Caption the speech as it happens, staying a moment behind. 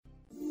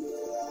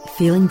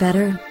Feeling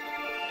better?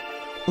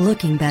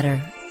 Looking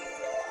better?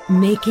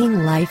 Making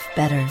life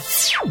better.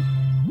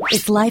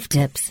 It's Life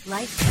Tips.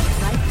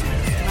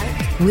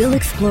 We'll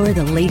explore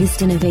the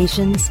latest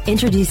innovations,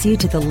 introduce you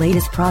to the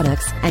latest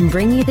products, and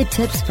bring you the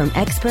tips from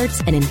experts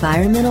and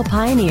environmental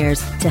pioneers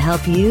to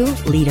help you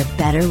lead a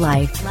better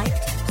life.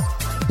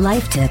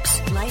 Life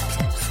Tips.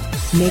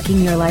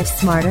 Making your life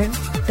smarter,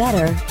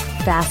 better,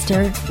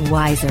 faster,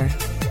 wiser.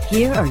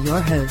 Here are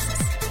your hosts.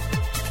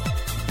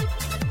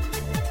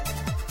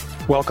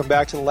 Welcome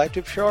back to the Life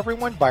Tips Show,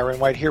 everyone. Byron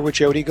White here with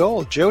Jody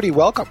Gold. Jody,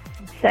 welcome.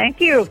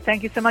 Thank you.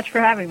 Thank you so much for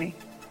having me.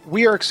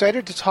 We are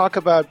excited to talk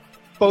about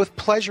both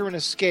pleasure and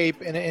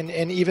escape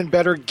and even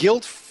better,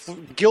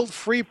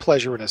 guilt-free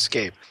pleasure and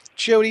escape.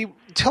 Jody,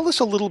 tell us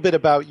a little bit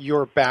about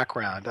your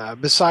background.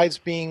 Besides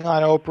being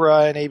on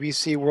Oprah and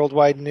ABC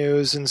Worldwide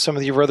News and some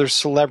of your other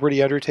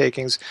celebrity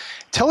undertakings,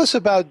 tell us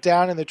about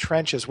down in the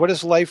trenches. What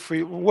is life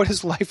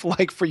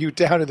like for you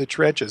down in the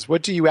trenches?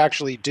 What do you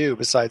actually do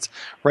besides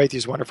write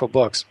these wonderful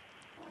books?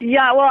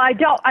 Yeah, well, I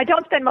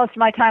don't spend most of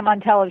my time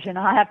on television.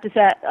 I have to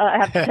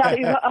tell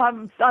you,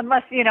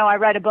 unless I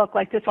write a book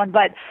like this one.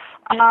 But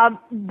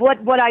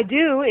what I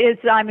do is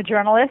I'm a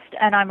journalist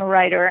and I'm a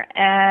writer,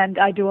 and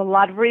I do a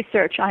lot of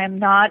research. I am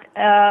not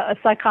a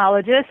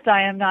psychologist.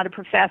 I am not a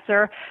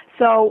professor.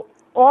 So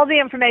all the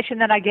information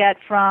that I get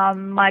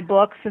from my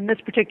books, and this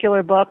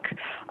particular book,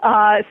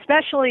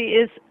 especially,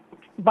 is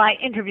by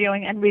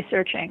interviewing and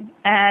researching.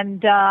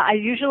 And I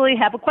usually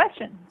have a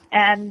question,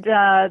 and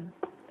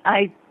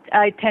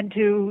I tend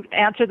to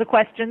answer the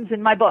questions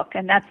in my book,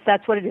 and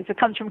that's what it is. It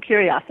comes from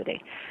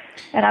curiosity.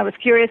 And I was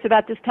curious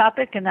about this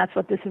topic, and that's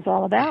what this is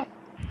all about.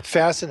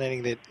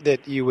 Fascinating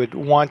that you would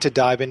want to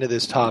dive into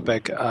this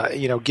topic,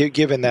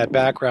 given that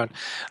background.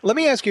 Let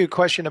me ask you a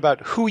question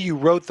about who you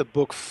wrote the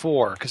book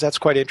for, because that's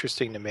quite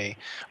interesting to me.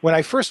 When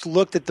I first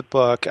looked at the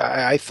book,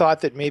 I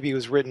thought that maybe it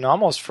was written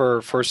almost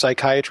for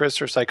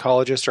psychiatrists or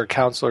psychologists or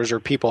counselors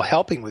or people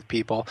helping with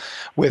people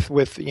with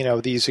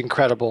these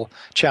incredible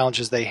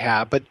challenges they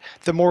have. But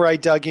the more I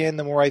dug in,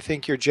 the more I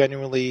think you're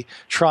genuinely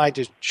trying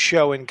to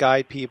show and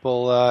guide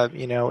people,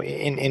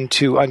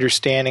 into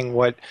understanding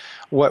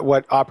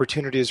what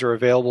opportunities are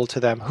available to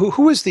them.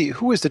 Who is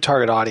the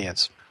target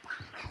audience?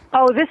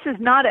 Oh, this is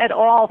not at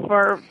all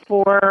for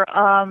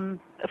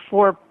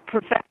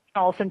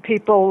professionals and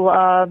people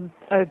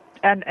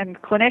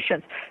and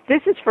clinicians.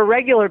 This is for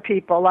regular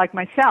people like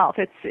myself.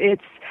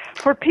 It's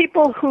for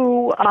people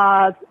who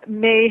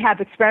may have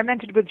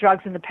experimented with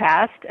drugs in the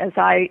past, as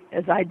I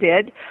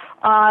did.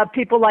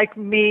 People like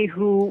me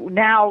who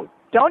now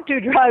don't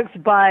do drugs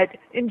but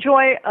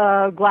enjoy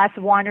a glass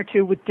of wine or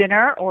two with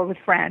dinner or with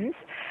friends.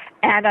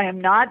 And I am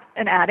not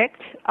an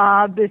addict.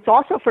 It's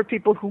also for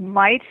people who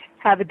might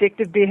have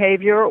addictive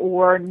behavior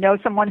or know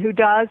someone who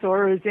does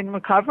or is in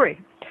recovery.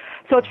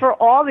 So it's for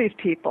all these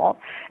people.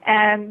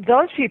 And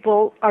those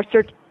people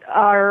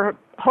are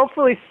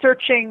hopefully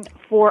searching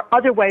for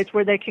other ways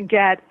where they can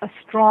get a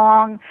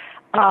strong,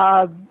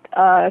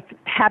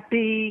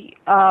 happy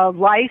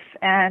life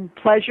and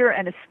pleasure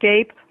and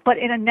escape, but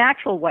in a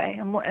natural way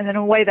and in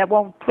a way that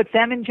won't put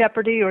them in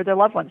jeopardy or their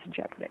loved ones in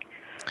jeopardy.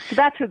 So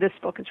that's who this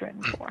book is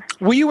written for.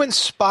 Were you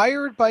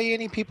inspired by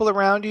any people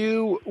around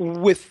you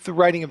with the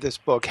writing of this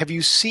book? Have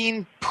you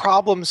seen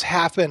problems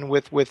happen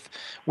with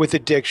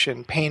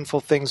addiction,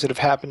 painful things that have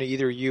happened to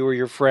either you or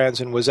your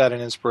friends, and was that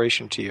an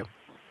inspiration to you?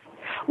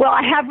 Well,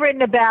 I have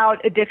written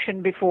about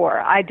addiction before.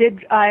 I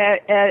did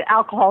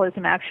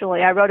alcoholism,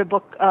 actually. I wrote a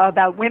book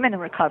about women in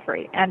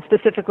recovery, and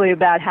specifically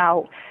about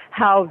how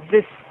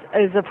this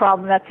is a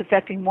problem that's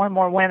affecting more and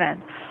more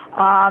women.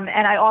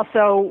 And I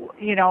also,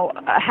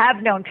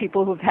 have known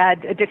people who've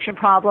had addiction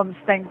problems.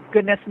 Thank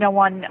goodness no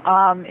one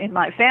in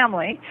my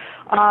family.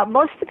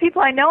 Most of the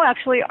people I know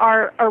actually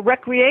are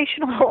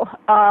recreational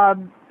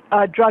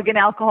drug and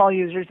alcohol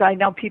users. I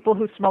know people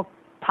who smoke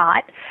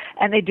pot,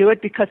 and they do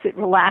it because it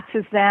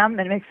relaxes them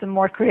and makes them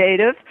more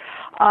creative.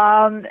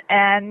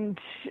 And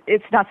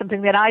it's not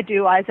something that I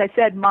do. As I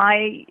said,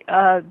 my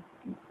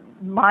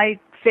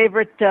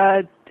favorite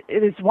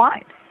is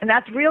wine. And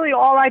that's really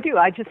all I do.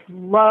 I just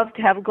love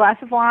to have a glass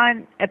of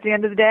wine at the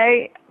end of the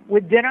day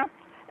with dinner,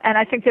 and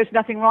I think there's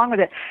nothing wrong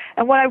with it.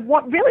 And what I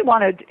really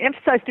want to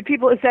emphasize to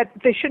people is that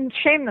they shouldn't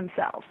shame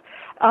themselves.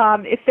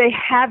 If they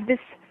have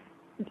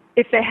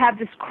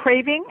this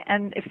craving,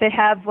 and if they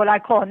have what I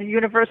call a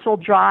universal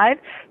drive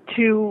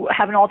to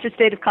have an altered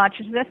state of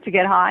consciousness, to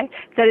get high,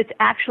 that it's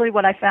actually,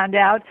 what I found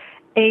out,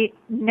 a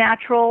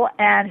natural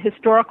and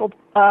historical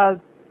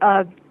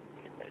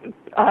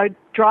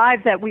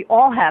drive that we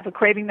all have, a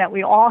craving that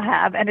we all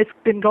have, and it's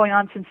been going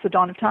on since the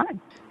dawn of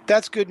time.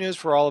 That's good news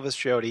for all of us,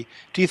 Jody.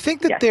 Do you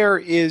think that Yes. there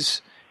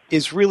is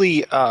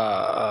really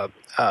a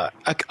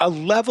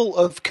level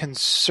of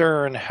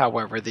concern,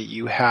 however, that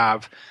you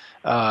have,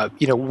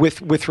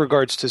 with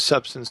regards to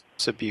substance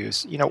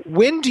abuse?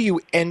 When do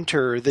you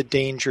enter the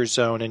danger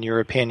zone, in your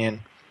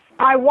opinion?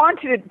 I want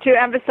to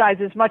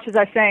emphasize, as much as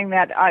I'm saying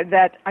that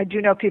I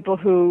do know people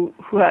who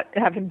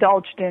have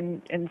indulged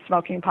in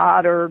smoking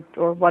pot or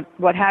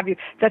what have you,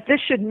 that this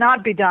should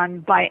not be done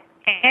by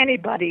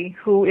anybody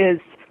who is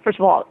first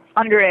of all,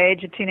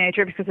 underage, a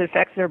teenager, because it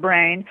affects their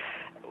brain,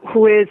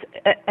 who is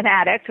an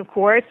addict, of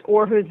course,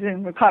 or who's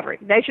in recovery.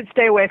 They should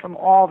stay away from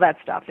all that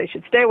stuff. They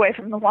should stay away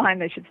from the wine.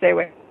 They should stay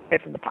away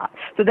from the pot.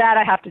 So that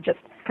I have to just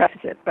preface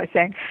it by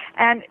saying.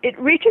 And it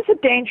reaches a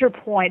danger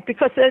point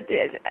because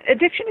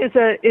addiction is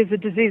a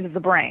disease of the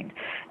brain.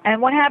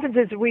 And what happens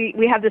is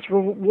we have this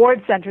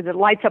reward center that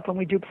lights up when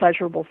we do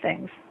pleasurable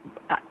things.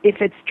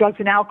 If it's drugs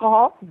and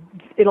alcohol,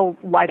 it'll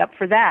light up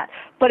for that.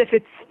 But if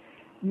it's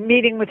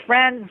meeting with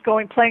friends,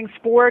 playing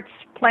sports,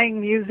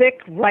 playing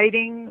music,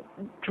 writing,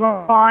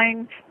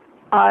 drawing,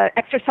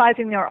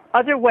 exercising, there are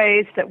other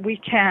ways that we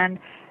can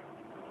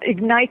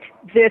ignite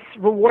this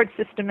reward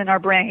system in our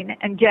brain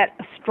and get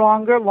a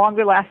stronger,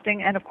 longer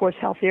lasting, and of course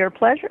healthier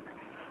pleasure.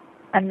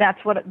 And that's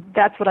what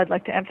I'd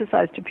like to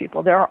emphasize to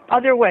people. There are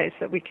other ways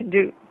that we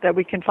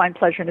can find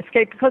pleasure and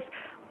escape, because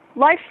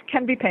life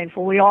can be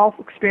painful. We all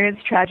experience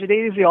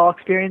tragedies, we all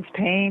experience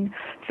pain,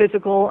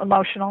 physical,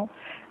 emotional,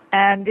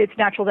 and it's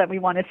natural that we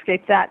want to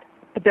escape that,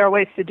 but there are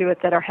ways to do it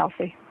that are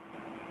healthy.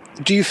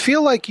 Do you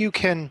feel like you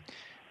can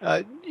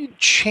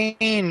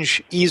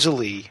change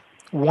easily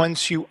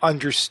once you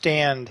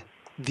understand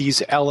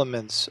these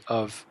elements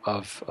of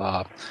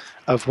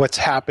what's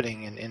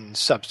happening in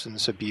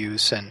substance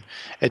abuse and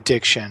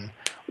addiction?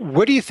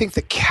 What do you think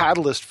the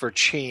catalyst for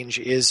change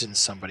is in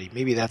somebody?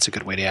 Maybe that's a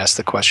good way to ask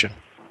the question.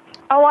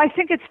 Oh, I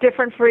think it's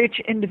different for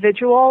each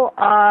individual.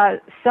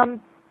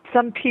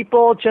 Some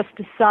people just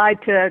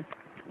decide to,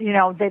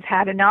 they've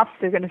had enough,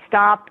 they're going to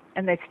stop,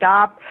 and they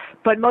stop.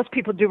 But most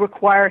people do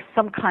require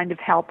some kind of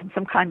help and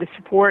some kind of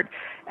support,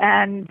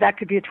 and that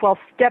could be a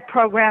 12-step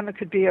program, it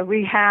could be a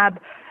rehab.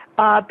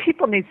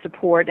 People need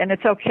support, and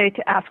it's okay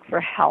to ask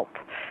for help.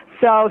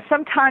 So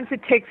sometimes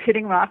it takes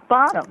hitting rock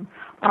bottom,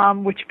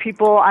 which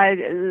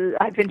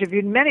I've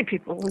interviewed many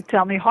people who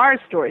tell me horror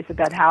stories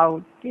about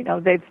how,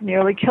 they've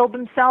nearly killed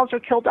themselves or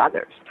killed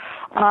others.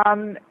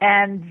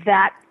 And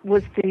that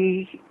was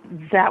the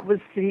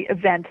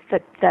event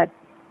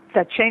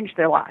that changed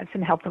their lives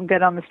and helped them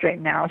get on the straight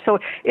and narrow. So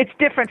it's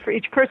different for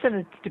each person.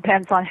 It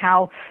depends on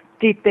how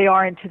deep they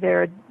are into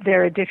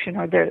their addiction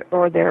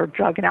or their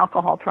drug and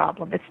alcohol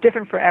problem. It's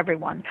different for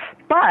everyone.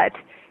 But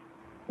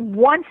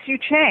once you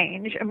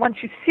change and once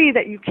you see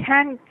that you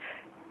can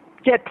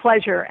get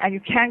pleasure and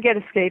you can get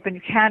escape and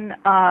you can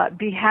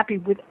be happy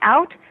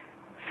without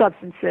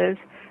substances,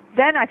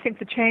 then I think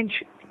the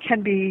change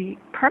can be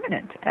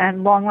permanent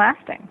and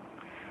long-lasting.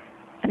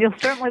 And you'll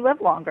certainly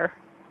live longer.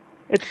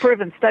 It's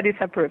proven. Studies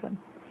have proven.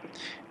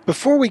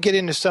 Before we get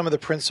into some of the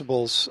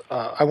principles,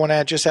 I want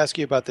to just ask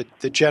you about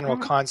the general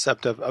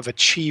concept of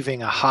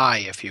achieving a high,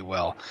 if you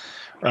will,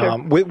 Sure.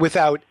 with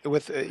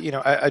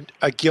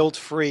a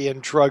guilt-free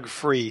and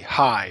drug-free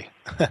high.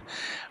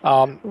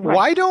 Right.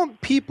 Why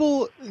don't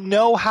people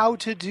know how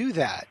to do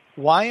that?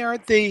 Why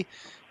aren't they?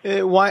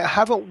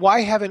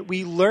 Why haven't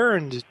we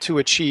learned to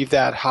achieve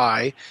that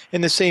high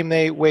in the same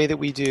way that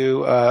we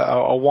do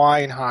a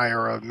wine high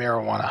or a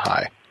marijuana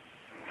high?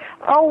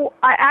 Oh,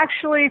 I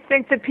actually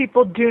think that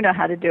people do know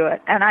how to do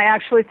it, and I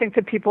actually think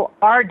that people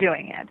are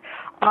doing it.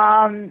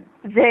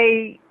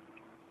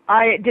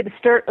 I did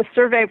a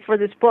survey for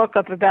this book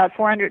of about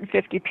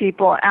 450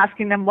 people,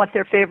 asking them what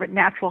their favorite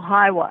natural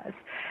high was,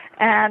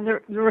 and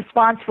the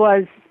response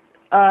was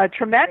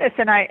tremendous.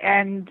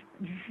 And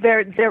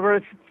there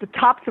was the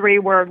top three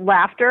were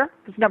laughter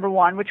was number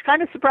one, which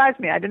kind of surprised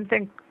me. I didn't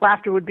think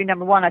laughter would be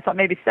number one. I thought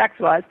maybe sex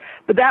was,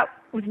 but that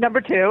was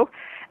number two,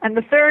 and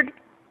the third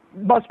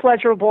most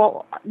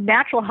pleasurable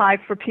natural high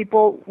for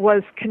people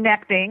was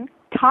connecting,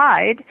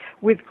 tied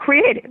with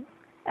creative.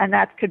 And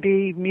that could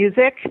be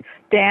music,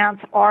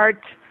 dance,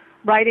 art,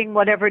 writing,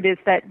 whatever it is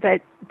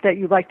that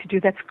you like to do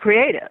that's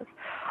creative.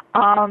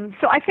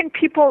 So I think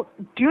people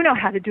do know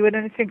how to do it,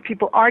 and I think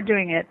people are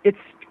doing it. It's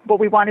what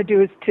we want to do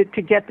is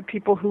to get the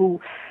people who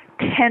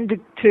tend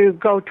to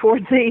go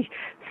towards the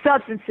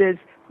substances,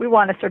 we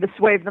want to sort of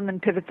sway them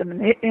and pivot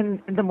them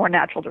in the more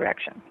natural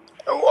direction.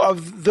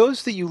 Of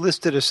those that you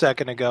listed a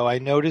second ago, I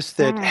noticed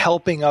that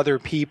helping other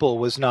people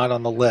was not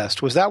on the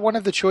list. Was that one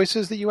of the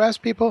choices that you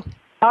asked people?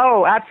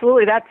 Oh,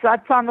 absolutely.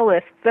 That's on the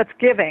list. That's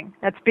giving.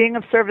 That's being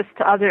of service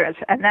to others,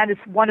 and that is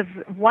one of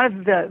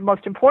the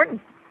most important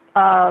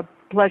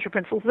pleasure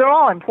principles. They're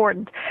all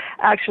important,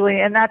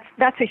 actually, and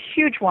that's a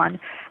huge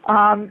one.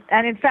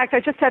 And in fact, I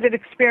just had an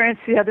experience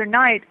the other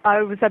night.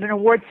 I was at an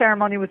award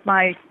ceremony with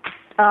my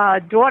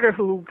daughter,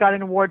 who got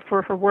an award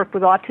for her work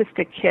with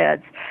autistic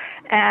kids.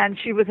 And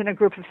she was in a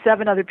group of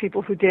 7 other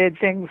people who did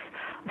things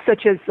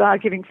such as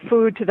giving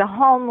food to the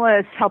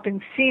homeless,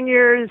 helping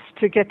seniors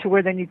to get to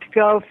where they need to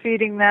go,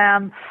 feeding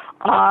them,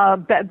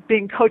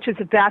 being coaches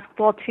of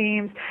basketball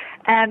teams.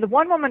 And the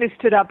one woman who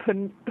stood up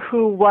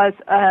who was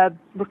a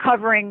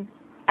recovering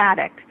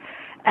addict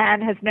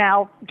and has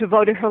now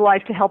devoted her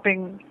life to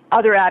helping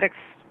other addicts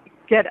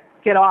get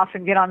off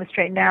and get on the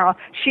straight and narrow.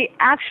 She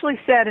actually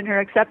said in her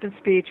acceptance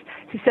speech,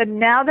 she said,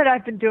 now that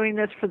I've been doing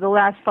this for the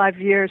last 5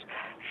 years,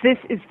 this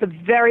is the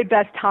very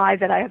best high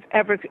that I have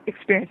ever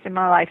experienced in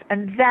my life.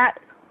 And that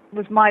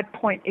was my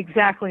point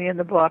exactly in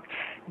the book.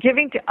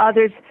 Giving to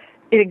others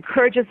It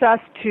encourages us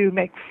to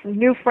make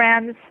new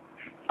friends.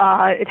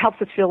 It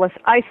helps us feel less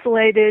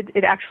isolated.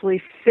 It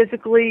actually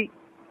physically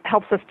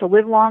helps us to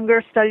live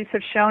longer. Studies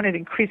have shown it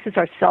increases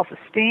our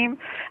self-esteem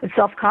and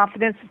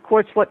self-confidence. Of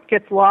course, what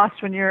gets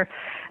lost when you're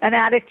an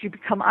addict, you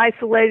become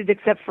isolated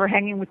except for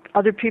hanging with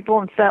other people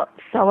and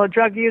fellow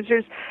drug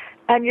users.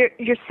 And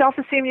your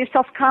self-esteem and your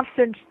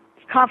self-confidence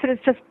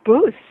just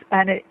boosts,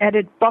 and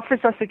it buffers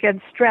us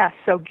against stress.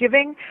 So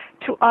giving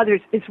to others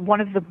is one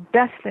of the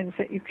best things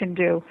that you can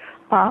do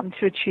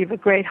to achieve a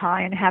great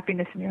high and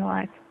happiness in your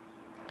life.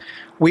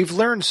 We've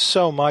learned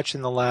so much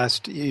in the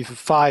last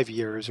 5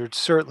 years, or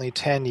certainly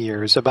 10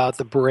 years, about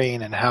the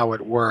brain and how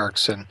it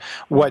works and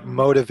what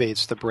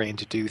motivates the brain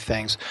to do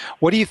things.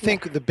 What do you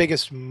think the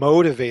biggest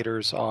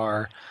motivators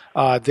are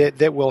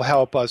that will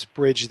help us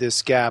bridge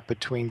this gap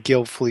between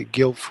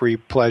guilt-free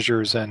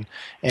pleasures and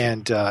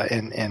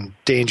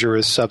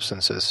dangerous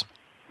substances?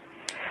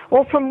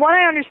 Well, from what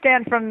I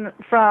understand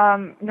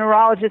from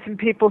neurologists and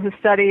people who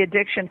study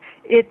addiction,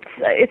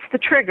 it's the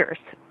triggers,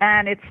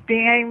 and it's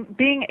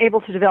being able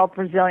to develop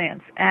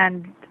resilience.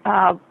 And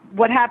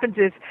what happens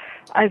is,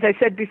 as I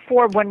said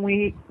before, when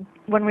we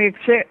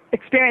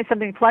experience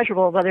something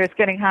pleasurable, whether it's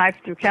getting high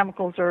through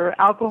chemicals or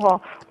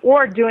alcohol,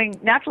 or doing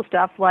natural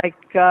stuff like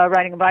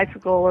riding a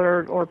bicycle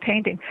or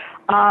painting,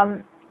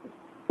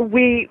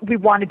 we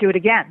want to do it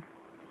again,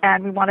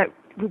 and we want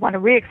to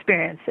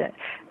re-experience it.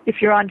 If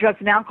you're on drugs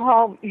and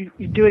alcohol, you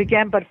do it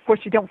again, but of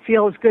course you don't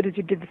feel as good as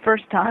you did the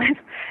first time,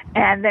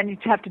 and then you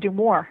have to do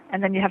more,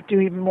 and then you have to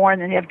do even more,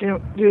 and then you have to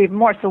do even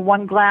more. So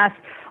one glass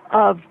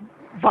of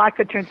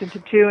vodka turns into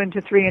 2, into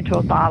 3, into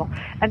a bottle.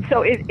 And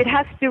so it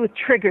has to do with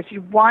triggers.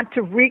 You want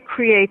to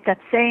recreate that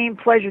same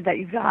pleasure that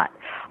you got.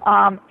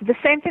 The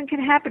same thing can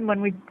happen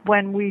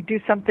when we do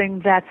something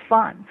that's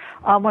fun.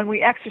 When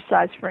we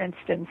exercise, for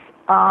instance,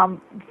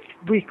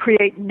 we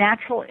create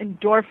natural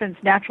endorphins,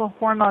 natural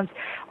hormones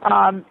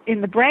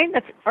in the brain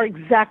that are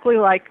exactly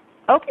like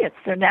opiates.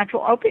 They're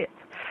natural opiates.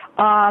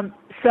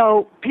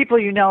 So people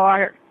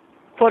are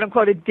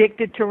quote-unquote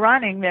addicted to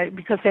running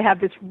because they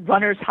have this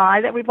runner's high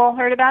that we've all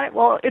heard about it.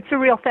 Well, it's a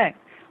real thing.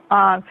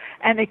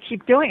 And they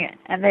keep doing it.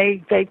 And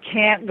they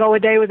can't go a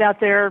day without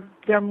their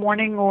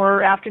morning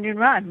or afternoon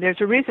run. There's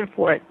a reason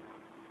for it.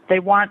 They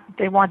want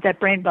that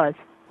brain buzz.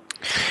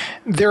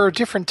 There are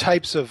different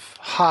types of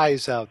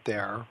highs out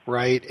there,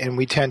 right? And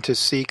we tend to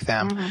seek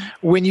them.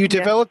 Mm-hmm. When you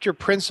developed your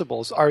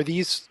principles, are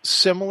these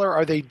similar?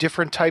 Are they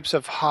different types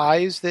of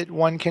highs that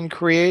one can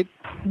create?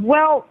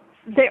 Well,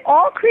 they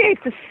all create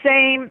the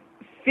same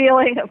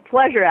feeling of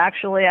pleasure,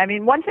 actually. I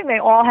mean, one thing they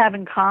all have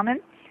in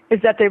common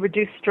is that they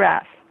reduce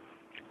stress.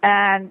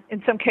 And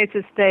in some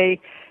cases,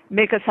 they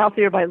make us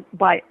healthier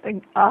by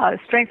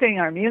strengthening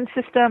our immune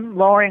system,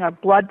 lowering our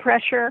blood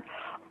pressure.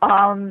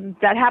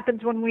 That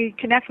happens when we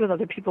connect with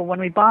other people,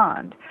 when we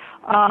bond.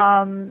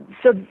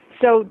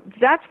 So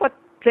that's what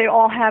they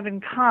all have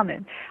in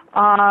common.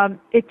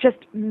 It just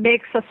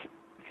makes us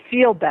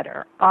feel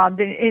better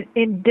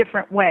in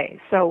different ways.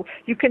 So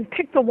you can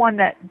pick the one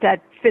that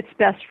fits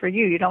best for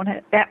you. You don't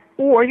have,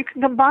 or you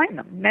can combine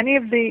them. Many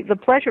of the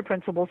pleasure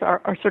principles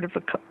are sort of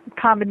a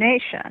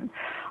combination.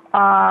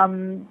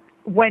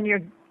 When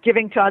you're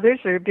giving to others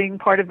or being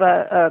part of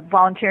a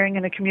volunteering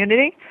in a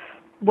community,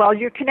 well,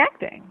 you're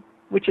connecting,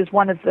 which is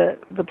one of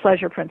the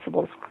pleasure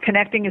principles.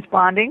 Connecting is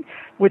bonding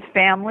with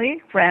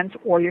family, friends,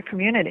 or your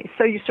community.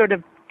 So you sort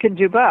of can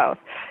do both.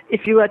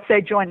 If you, let's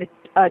say, join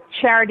a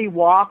charity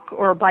walk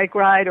or a bike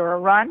ride or a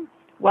run,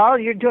 well,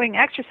 you're doing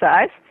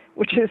exercise,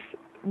 which is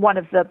one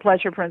of the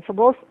pleasure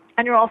principles,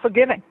 and you're also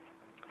giving.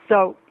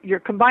 So you're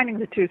combining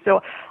the two.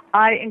 So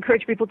I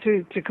encourage people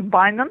to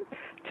combine them,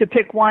 to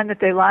pick one that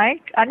they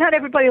like. Not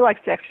everybody likes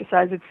to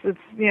exercise. It's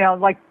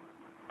like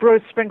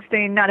Bruce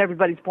Springsteen, not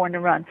everybody's born to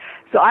run.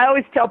 So I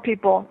always tell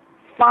people,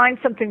 find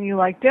something you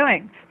like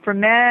doing. For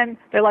men,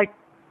 they like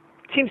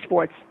team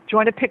sports.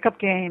 Join a pickup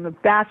game, a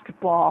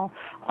basketball,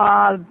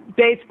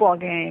 baseball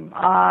game,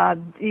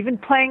 even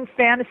playing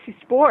fantasy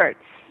sports.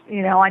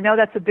 I know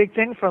that's a big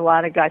thing for a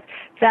lot of guys.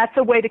 That's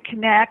a way to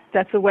connect.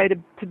 That's a way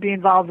to be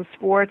involved with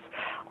sports.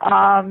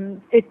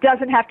 It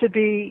doesn't have to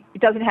be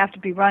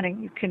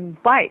running. You can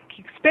bike.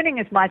 Spinning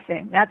is my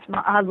thing.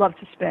 I love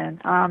to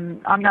spin.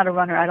 I'm not a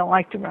runner. I don't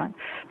like to run,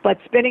 but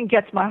spinning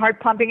gets my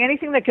heart pumping.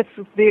 Anything that gets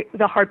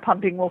the heart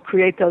pumping will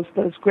create those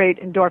great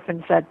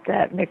endorphins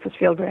that makes us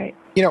feel great.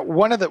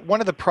 One of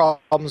the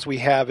problems we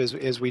have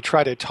is we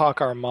try to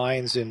talk our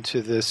minds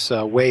into this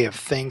way of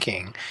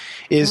thinking,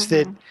 is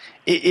that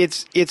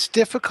it's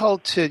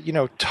difficult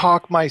to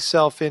talk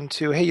myself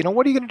into, hey,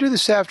 what are you going to do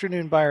this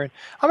afternoon, Byron?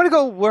 I'm going to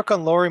go work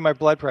on lowering my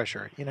blood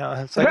pressure.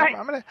 It's like, right.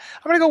 I'm going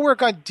to go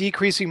work on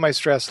decreasing my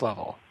stress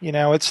level.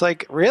 It's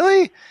like,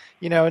 really?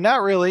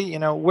 Not really,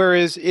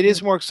 whereas it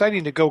is more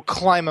exciting to go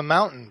climb a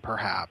mountain,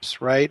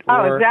 perhaps, right?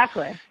 Oh,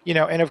 exactly.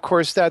 And of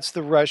course that's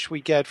the rush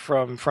we get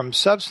from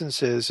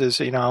substances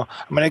is, I'm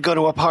going to go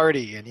to a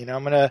party and,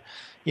 I'm going to,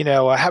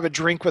 have a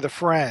drink with a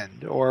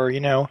friend or,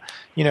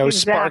 Exactly.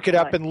 spark it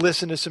up and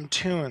listen to some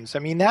tunes. I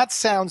mean, that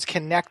sounds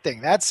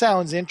connecting. That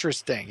sounds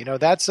interesting.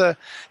 That's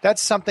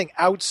something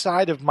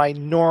outside of my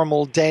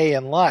normal day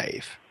in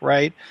life,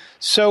 right?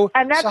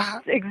 And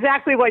that's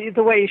exactly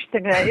the way you should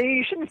think of it.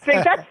 You shouldn't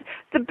think that's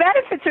the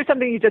benefits are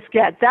something you just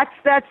get. That's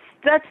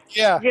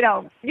yeah. You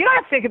don't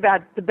have to think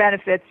about the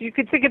benefits. You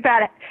could think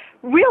about it.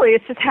 Really,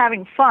 it's just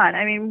having fun.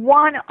 I mean,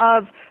 one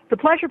of the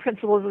pleasure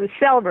principles is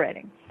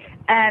celebrating,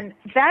 and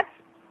that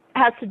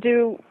has to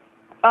do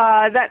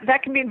that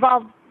can be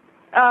involved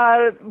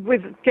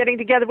with getting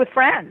together with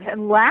friends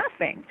and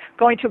laughing,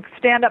 going to a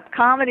stand-up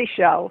comedy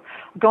show,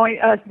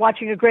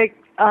 watching a great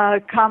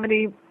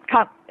comedy.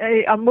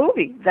 A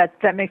movie that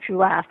makes you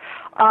laugh.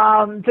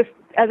 Just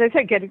as I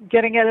said,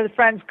 getting out of the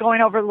friends,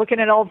 going over, looking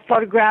at old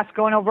photographs,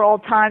 going over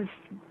old times,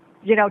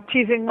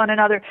 teasing one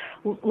another.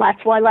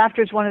 That's why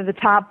laughter is one of the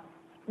top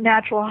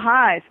natural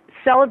highs.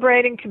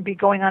 Celebrating can be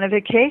going on a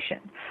vacation.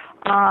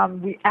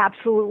 We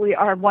absolutely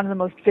are one of the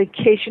most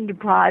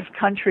vacation-deprived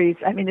countries.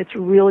 I mean, it's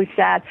really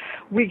sad.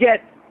 We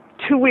get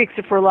 2 weeks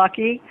if we're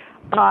lucky.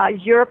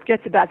 Europe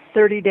gets about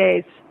 30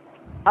 days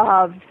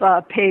of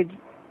paid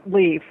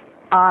leave.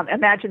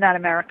 Imagine that,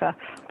 America.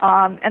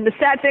 And the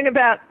sad thing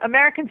about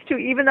Americans, too,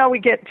 even though we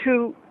get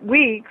 2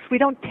 weeks, we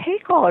don't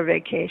take all our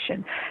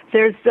vacation.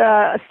 There's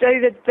a study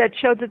that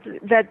showed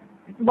that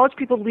most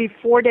people leave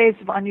 4 days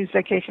of unused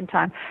vacation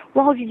time.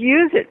 Well,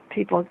 use it,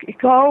 people.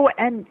 Go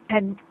and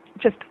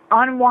just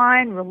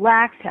unwind,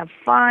 relax, have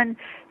fun,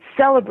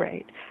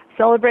 celebrate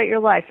your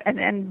life,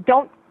 and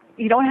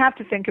you don't have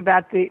to think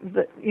about the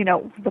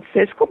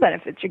physical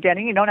benefits you're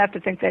getting. You don't have to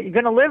think that you're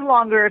going to live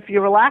longer if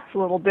you relax a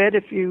little bit,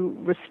 if you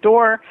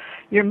restore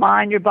your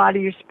mind, your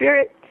body, your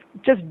spirit.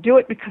 Just do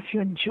it because you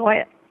enjoy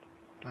it.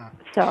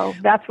 So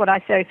that's what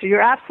I say. So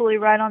you're absolutely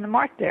right on the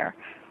mark there.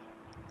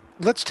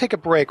 Let's take a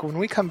break. When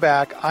we come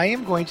back, I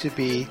am going to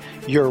be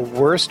your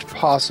worst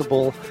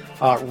possible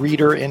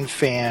reader and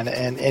fan,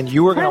 and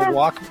you are going to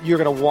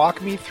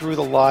walk me through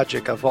the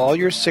logic of all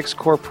your 6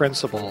 core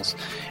principles,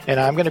 and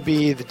I'm going to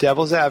be the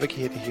devil's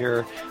advocate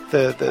here,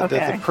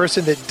 the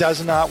person that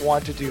does not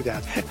want to do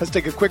that. Let's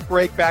take a quick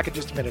break. Back in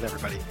just a minute,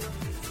 everybody.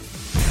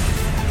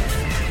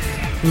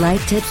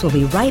 Life Tips will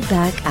be right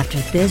back after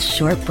this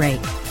short break.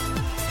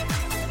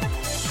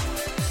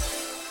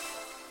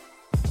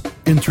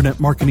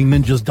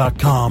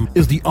 InternetMarketingNinjas.com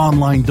is the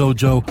online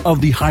dojo of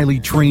the highly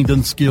trained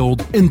and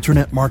skilled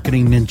Internet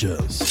Marketing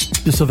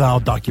Ninjas.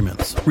 Disavowed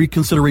documents,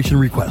 reconsideration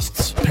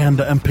requests,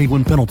 Panda and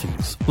Penguin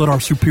penalties. Let our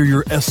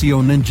superior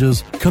SEO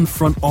ninjas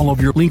confront all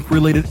of your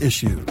link-related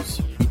issues.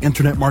 The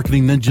Internet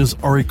Marketing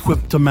Ninjas are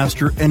equipped to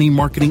master any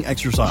marketing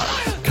exercise,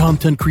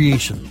 content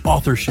creation,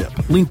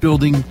 authorship, link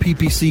building,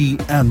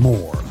 PPC, and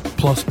more.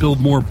 Plus, build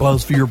more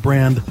buzz for your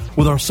brand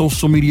with our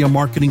social media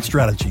marketing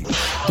strategy.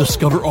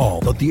 Discover all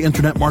that the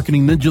Internet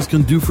Marketing Ninjas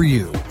can do for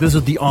you.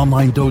 Visit the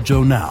online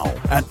dojo now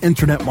at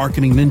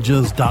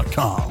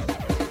InternetMarketingNinjas.com.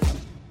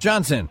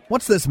 Johnson,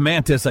 what's this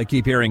Mantis I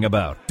keep hearing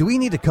about? Do we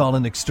need to call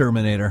an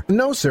exterminator?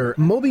 No, sir.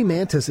 Moby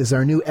Mantis is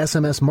our new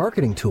SMS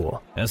marketing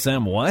tool.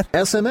 SM what?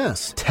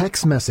 SMS,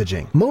 text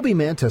messaging. Moby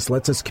Mantis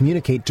lets us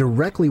communicate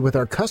directly with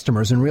our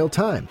customers in real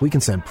time. We can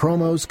send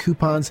promos,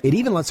 coupons. It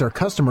even lets our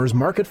customers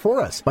market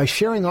for us by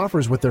sharing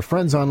offers with their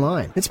friends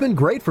online. It's been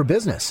great for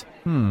business.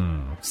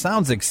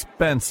 Sounds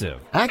expensive.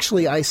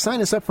 Actually, I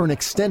signed us up for an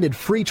extended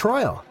free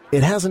trial.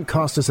 It hasn't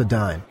cost us a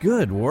dime.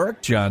 Good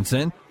work,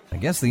 Johnson. I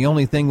guess the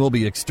only thing we'll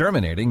be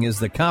exterminating is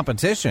the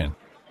competition.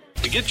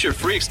 To get your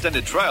free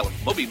extended trial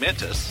of Moby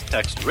Mantis,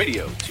 text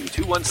radio to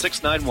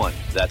 21691.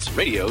 That's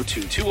radio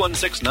to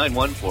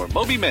 21691 for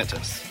Moby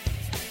Mantis.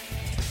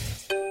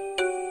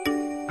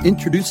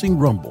 Introducing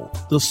Rumble,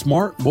 the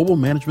smart mobile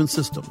management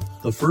system,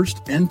 the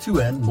first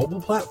end-to-end mobile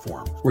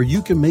platform where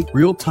you can make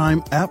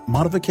real-time app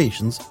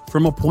modifications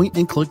from a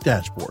point-and-click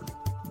dashboard.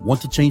 Want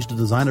to change the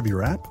design of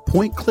your app?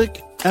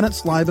 Point-click, and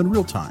it's live in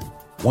real time.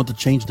 Want to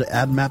change the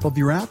ad map of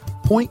your app?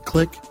 Point,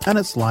 click, and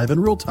it's live in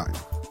real time.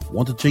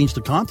 Want to change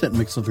the content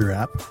mix of your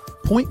app?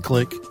 Point,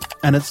 click,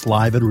 and it's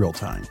live in real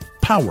time.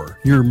 Power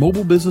your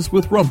mobile business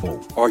with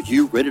Rumble. Are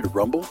you ready to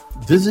rumble?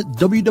 Visit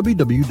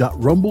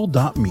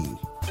www.rumble.me.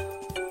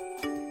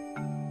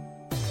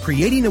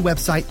 Creating a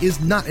website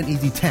is not an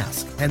easy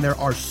task, and there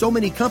are so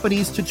many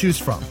companies to choose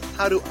from.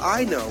 How do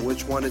I know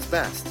which one is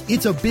best?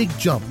 It's a big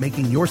jump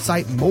making your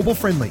site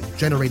mobile-friendly,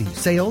 generating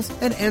sales,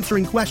 and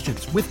answering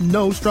questions with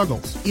no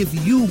struggles.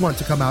 If you want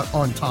to come out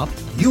on top,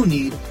 you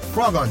need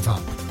Frog on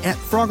Top. At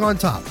Frog on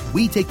Top,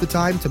 we take the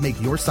time to make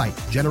your site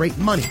generate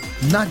money,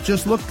 not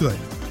just look good.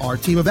 Our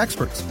team of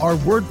experts are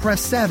WordPress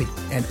savvy,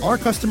 and our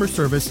customer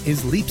service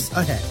is leaps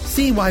ahead.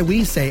 See why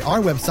we say our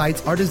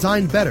websites are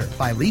designed better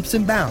by leaps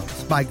and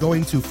bounds by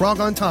going to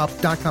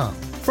frogontop.com.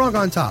 Frog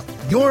on Top,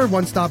 your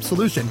one-stop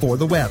solution for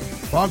the web.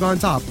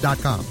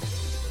 frogontop.com.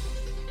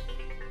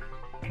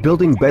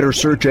 Building better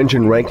search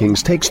engine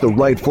rankings takes the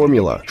right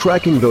formula.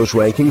 Tracking those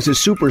rankings is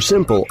super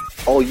simple.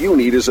 All you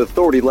need is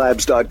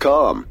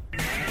authoritylabs.com.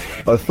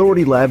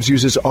 Authority Labs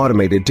uses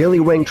automated daily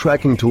rank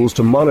tracking tools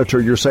to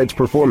monitor your site's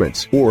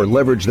performance or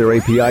leverage their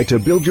API to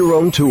build your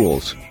own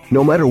tools.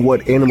 No matter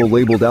what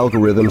animal-labeled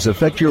algorithms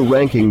affect your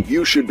ranking,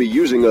 you should be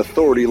using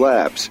Authority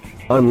Labs.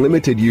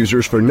 Unlimited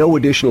users for no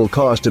additional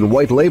cost and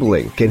white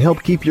labeling can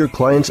help keep your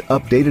clients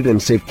updated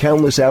and save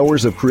countless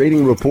hours of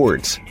creating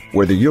reports.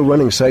 Whether you're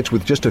running sites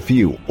with just a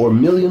few or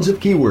millions of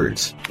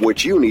keywords,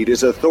 what you need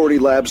is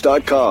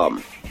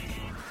authoritylabs.com.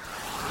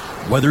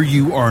 Whether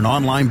you are an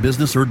online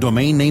business or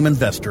domain name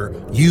investor,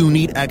 you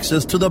need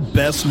access to the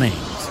best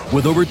names.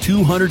 With over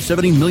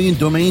 270 million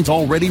domains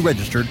already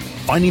registered,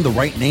 finding the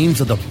right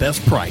names at the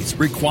best price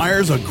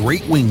requires a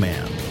great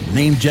wingman.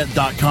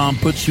 Namejet.com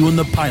puts you in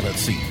the pilot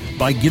seat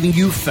by giving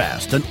you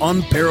fast and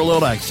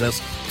unparalleled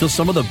access to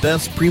some of the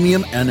best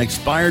premium and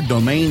expired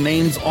domain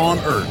names on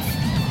earth.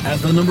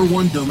 As the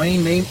 #1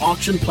 domain name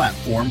auction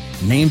platform,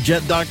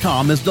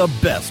 Namejet.com is the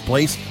best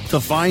place to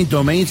find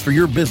domains for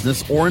your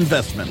business or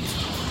investment.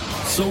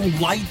 So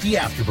light the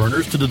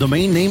afterburners to the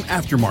domain name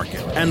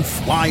aftermarket and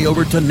fly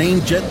over to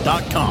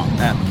Namejet.com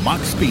at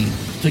Mach speed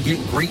to get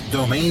great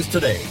domains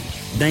today.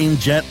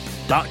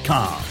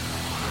 Namejet.com.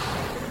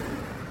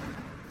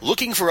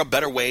 Looking for a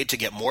better way to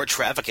get more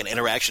traffic and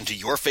interaction to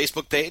your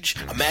Facebook page?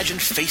 Imagine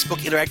Facebook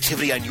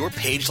interactivity on your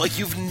page like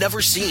you've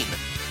never seen.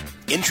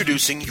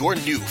 Introducing your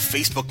new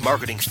Facebook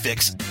marketing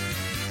fix,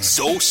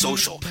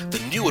 ZoSocial, the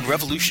new and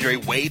revolutionary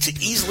way to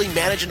easily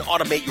manage and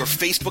automate your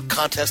Facebook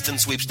contests and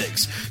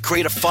sweepstakes.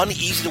 Create a fun,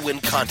 easy-to-win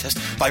contest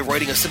by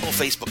writing a simple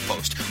Facebook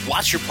post.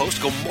 Watch your post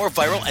go more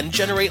viral and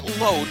generate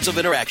loads of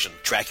interaction.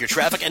 Track your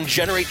traffic and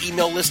generate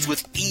email lists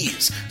with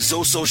ease.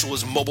 ZoSocial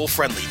is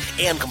mobile-friendly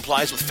and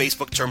complies with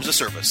Facebook Terms of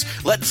Service.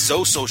 Let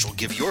ZoSocial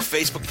give your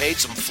Facebook page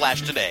some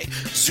flash today.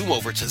 Zoom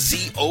over to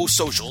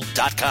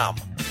ZoSocial.com.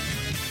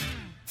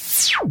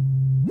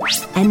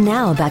 And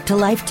now back to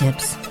Life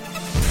Tips.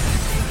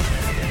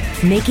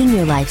 Making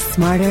your life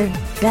smarter,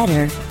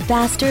 better,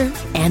 faster,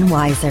 and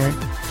wiser.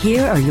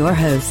 Here are your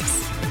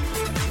hosts.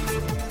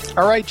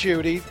 All right,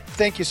 Judy,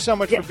 thank you so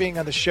much for being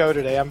on the show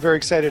today. I'm very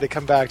excited to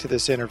come back to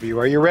this interview.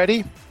 Are you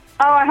ready?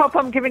 Oh, I hope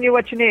I'm giving you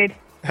what you need.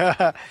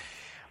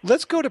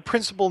 Let's go to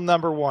principle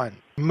number 1,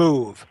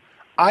 move.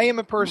 I am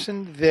a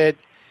person that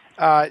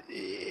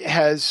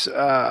has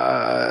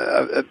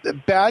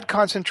bad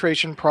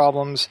concentration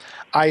problems.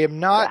 I am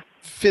not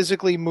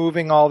physically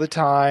moving all the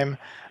time.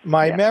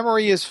 My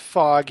memory is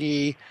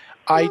foggy.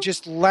 I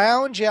just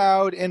lounge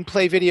out and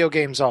play video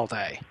games all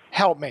day.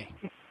 Help me.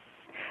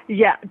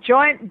 Yeah,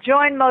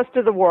 join most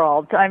of the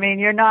world. I mean,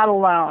 you're not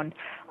alone.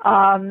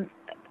 I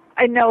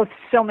know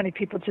so many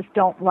people just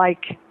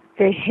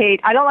they hate.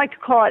 I don't like to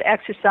call it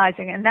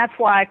exercising, and that's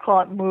why I call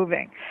it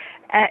moving.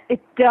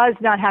 It does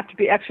not have to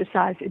be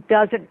exercise. It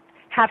doesn't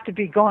have to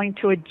be going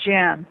to a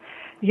gym.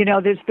 You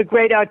know, there's the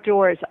great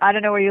outdoors. I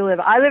don't know where you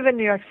live. I live in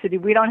New York City.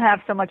 We don't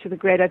have so much of the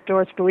great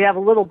outdoors, but we have a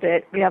little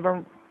bit. We have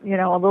a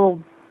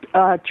little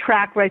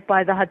track right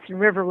by the Hudson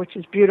River, which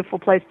is a beautiful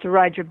place to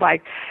ride your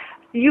bike.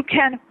 You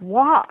can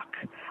walk.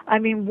 I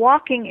mean,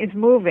 walking is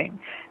moving.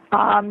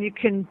 You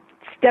can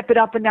step it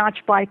up a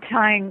notch by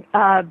tying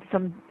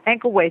some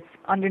ankle weights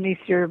underneath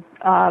your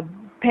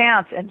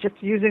pants and just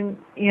using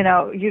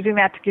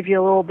that to give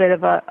you a little bit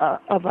of a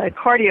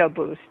cardio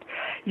boost.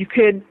 You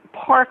could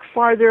park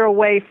farther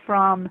away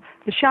from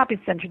the shopping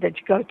center that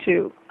you go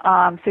to,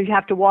 so you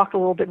have to walk a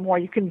little bit more.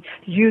 You can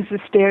use the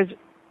stairs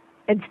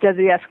instead of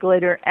the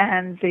escalator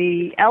and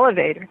the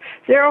elevator.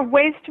 There are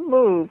ways to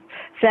move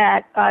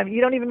that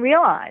you don't even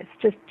realize.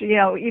 Just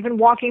even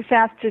walking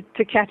fast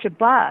to catch a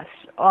bus.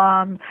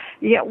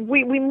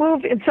 We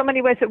move in so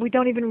many ways that we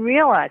don't even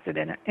realize it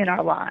in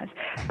our lives.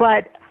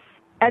 But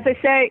as I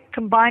say,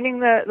 combining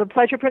the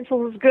pleasure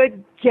principles is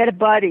good. Get a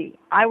buddy.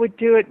 I would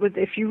do it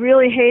if you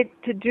really hate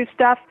to do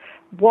stuff,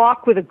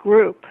 walk with a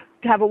group.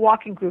 Have a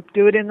walking group.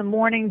 Do it in the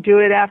morning. Do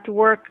it after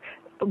work.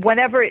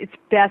 Whenever it's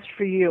best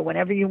for you,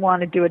 whenever you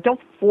want to do it.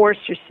 Don't force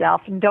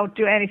yourself, and don't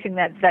do anything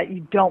that you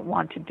don't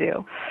want to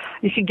do.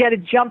 You can get a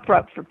jump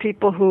rope for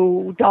people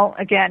who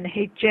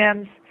hate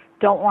gyms,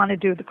 don't want to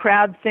do the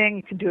crowd thing.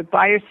 You can do it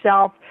by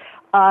yourself.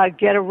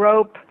 Get a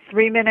rope,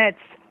 3 minutes.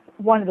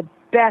 One of the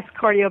best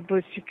cardio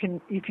boosts you can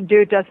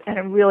do, and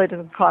it really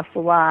doesn't cost a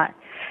lot.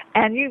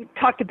 And you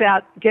talked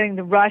about getting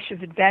the rush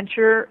of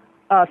adventure,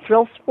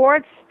 thrill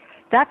sports.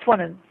 That's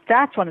one of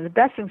the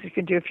best things you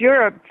can do. If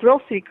you're a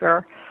thrill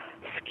seeker,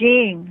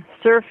 skiing,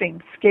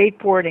 surfing,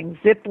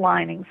 skateboarding, zip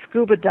lining,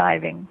 scuba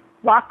diving,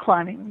 rock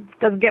climbing.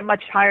 Doesn't get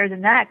much higher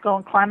than that. Go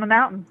and climb a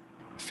mountain.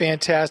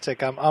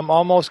 Fantastic. I'm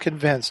almost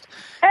convinced.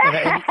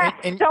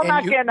 Still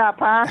not getting up,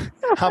 huh?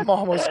 I'm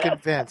almost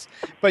convinced.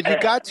 But you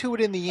got to it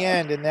in the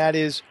end, and that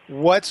is,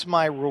 what's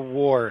my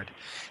reward?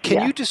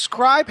 Can you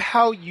describe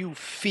how you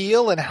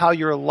feel and how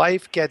your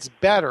life gets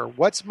better?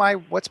 What's my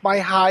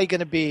high going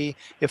to be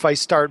if I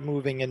start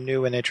moving in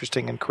new and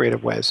interesting and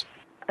creative ways?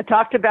 I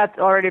talked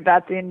already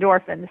about the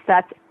endorphins.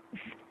 That's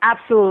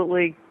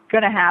absolutely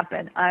going to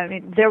happen. I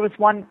mean, there was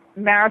one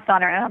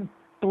marathoner, and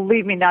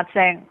believe me, not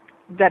saying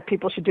that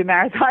people should do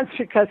marathons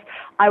because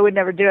I would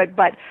never do it,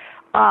 but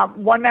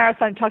one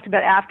marathon talked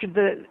about after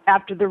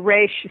the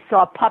race, she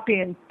saw a puppy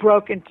and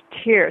broke into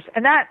tears,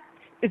 and that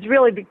is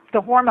really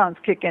the hormones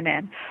kicking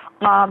in.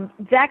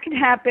 That can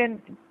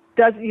happen.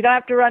 You don't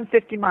have to run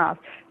 50 miles.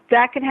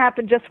 That can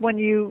happen just when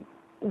you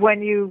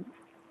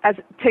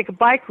take a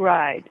bike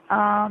ride.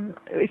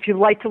 If you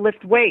like to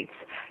lift weights,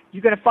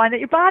 you're going to find that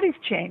your body's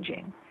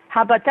changing.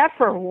 How about that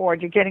for a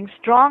reward? You're getting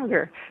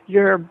stronger.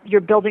 You're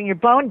building your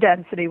bone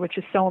density, which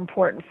is so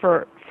important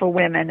for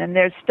women. And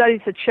there's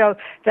studies that show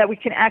that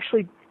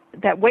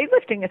that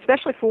weightlifting,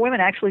 especially for women,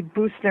 actually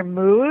boosts their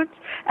moods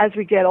as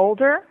we get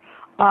older.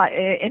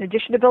 In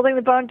addition to building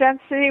the bone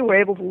density, we're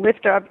able to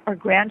lift our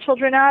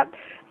grandchildren up,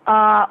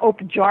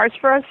 open jars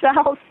for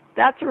ourselves.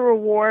 That's a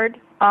reward.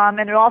 And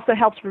it also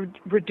helps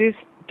reduce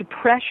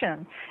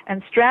depression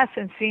and stress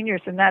in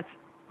seniors, and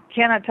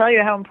cannot tell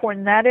you how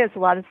important that is. A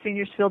lot of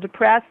seniors feel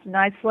depressed and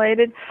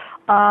isolated.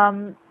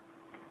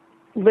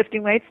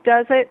 Lifting weights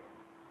does it,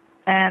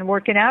 and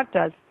working out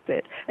does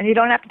it. And you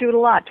don't have to do it a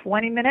lot.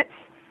 20 minutes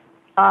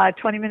a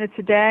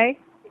day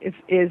is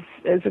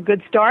a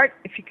good start.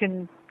 If you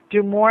can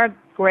do more,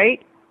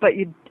 great. But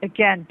you,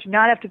 again, do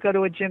not have to go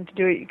to a gym to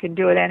do it. You can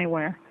do it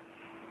anywhere.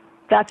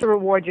 That's a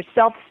reward. Your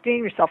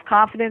self-esteem, your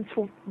self-confidence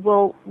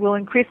will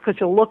increase because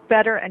you'll look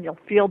better and you'll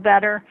feel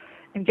better.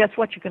 And guess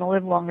what? You're going to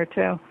live longer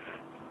too.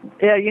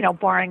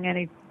 Barring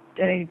any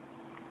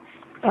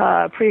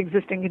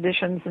pre-existing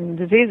conditions and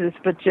diseases,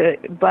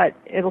 but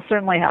it'll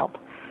certainly help.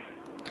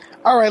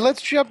 All right,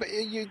 let's jump.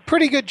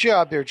 Pretty good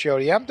job there,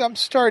 Jody. I'm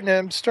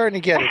starting to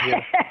get it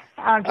here.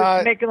 I'm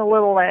just making a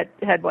little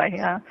headway.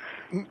 Yeah.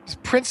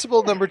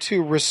 Principle number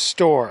 2: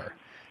 restore.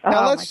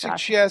 Now let's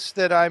suggest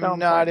that I'm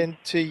not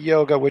into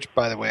yoga, which,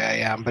 by the way, I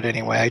am. But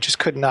anyway, I just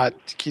could not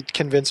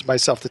convince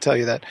myself to tell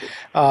you that.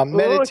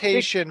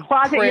 Meditation,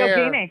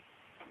 prayer.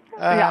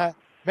 Yeah.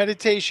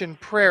 Meditation,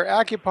 prayer,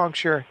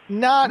 acupuncture,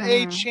 not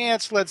a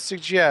chance, let's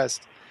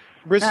suggest.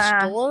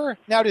 Restore?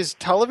 Now, does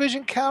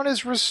television count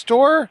as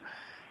restore?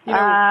 It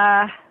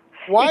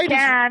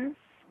can.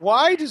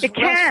 Why does it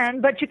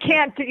can, but you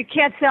can't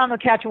sit on the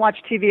couch and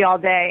watch TV all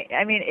day.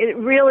 I mean, it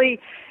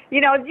really,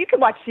 you can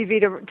watch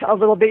TV a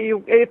little bit.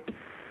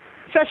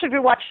 Especially if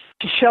you watch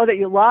a show that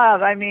you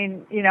love. I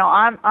mean,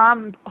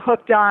 I'm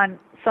hooked on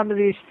some of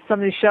these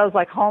shows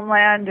like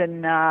Homeland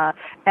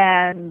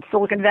and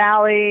Silicon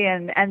Valley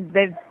and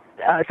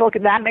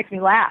Silicon Valley makes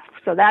me laugh.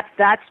 So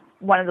that's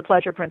one of the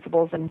pleasure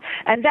principles, and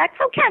that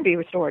can be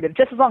restorative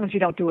just as long as you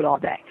don't do it all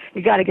day.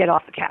 You got to get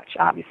off the couch,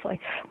 obviously.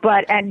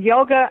 And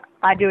yoga,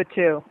 I do it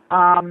too.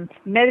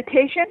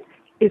 Meditation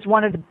is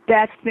one of the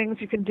best things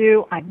you can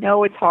do. I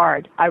know it's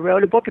hard. I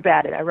wrote a book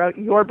about it. I wrote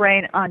Your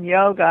Brain on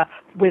Yoga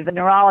with a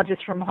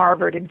neurologist from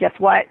Harvard, and guess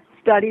what?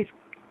 Studies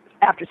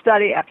after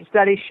study after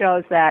study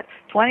shows that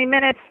 20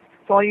 minutes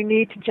is all you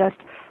need to just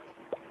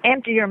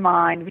empty your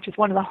mind, which is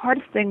one of the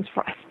hardest things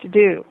for us to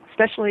do.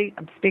 Especially,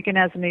 I'm speaking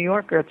as a New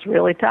Yorker, it's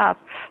really tough.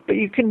 But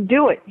you can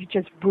do it. You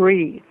just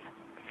breathe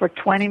for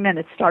 20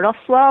 minutes. Start off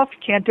slow. If you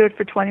can't do it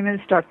for 20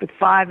 minutes, start with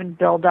 5 and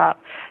build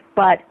up.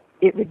 But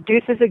it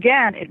reduces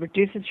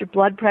your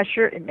blood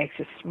pressure. It makes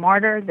you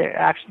smarter.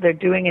 They're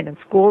doing it in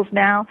schools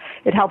now.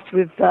 It helps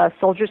with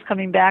soldiers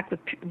coming back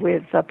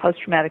with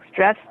post-traumatic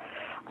stress.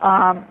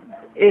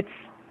 It's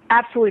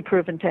absolutely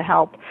proven to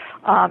help.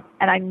 And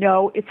I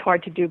know it's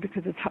hard to do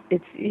because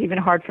it's even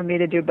hard for me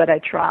to do, but I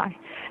try.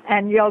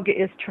 And yoga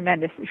is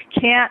tremendous. If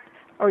you can't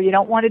or you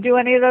don't want to do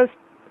any of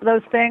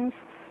those things,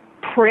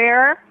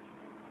 prayer,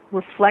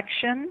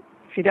 reflection,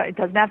 it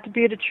doesn't have to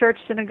be at a church,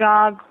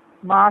 synagogue,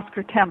 mosque,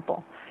 or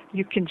temple.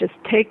 You can just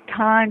take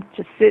time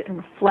to sit and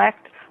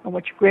reflect on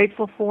what you're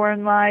grateful for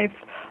in life,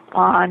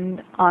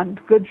 on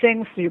good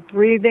things. So you're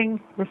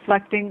breathing,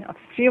 reflecting, a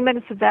few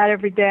minutes of that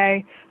every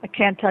day. I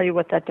can't tell you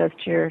what that does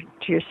to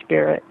your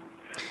spirit.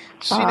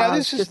 See, now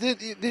this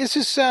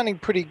is sounding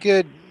pretty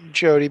good,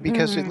 Jody,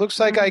 because it looks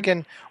like I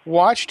can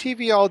watch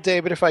TV all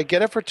day, but if I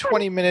get up for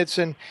 20 minutes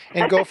and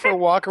go for a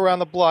walk around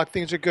the block,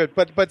 things are good.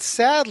 But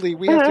sadly,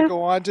 we have to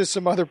go on to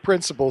some other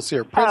principles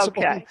here.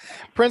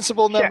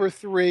 Principle number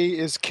 3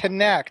 is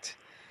connect.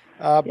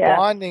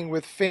 Bonding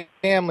with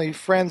family,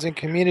 friends, and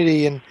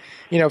community, and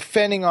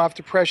fending off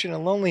depression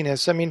and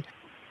loneliness. I mean,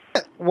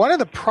 one of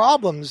the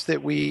problems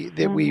that we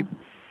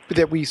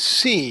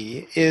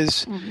see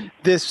is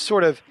this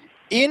sort of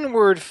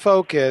inward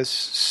focus,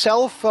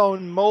 cell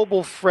phone,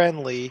 mobile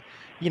friendly.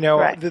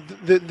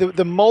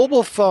 The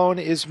mobile phone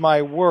is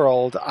my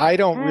world. I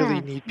don't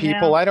really need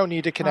people. Yeah. I don't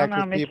need to connect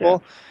with people.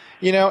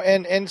 Too.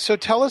 And so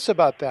tell us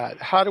about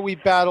that. How do we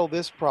battle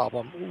this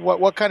problem?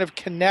 What kind of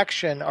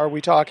connection are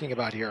we talking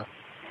about here?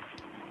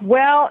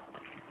 Well,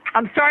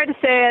 I'm sorry to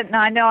say it, and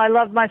I know I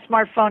love my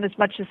smartphone as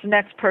much as the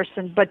next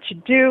person, but you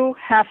do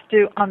have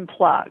to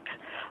unplug.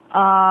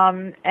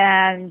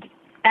 And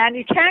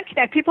you can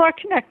connect. People are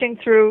connecting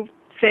through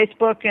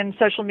Facebook and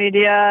social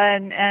media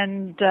and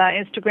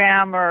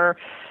Instagram or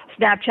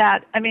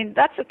Snapchat. I mean,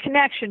 that's a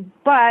connection,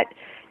 but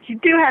you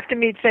do have to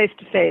meet face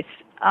to face.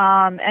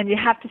 And you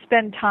have to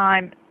spend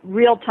time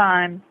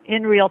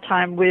in real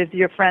time with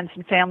your friends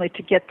and family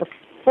to get the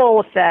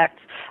full effect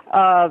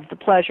of the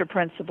pleasure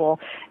principle.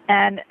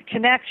 And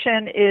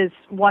connection is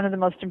one of the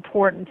most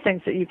important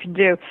things that you can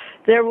do.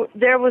 There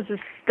was a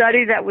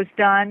study that was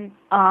done.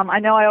 I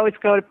know I always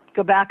go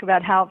back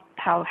about how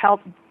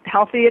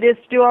healthy it is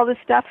to do all this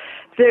stuff.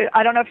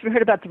 I don't know if you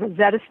heard about the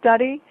Rosetta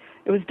study.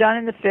 It was done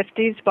in the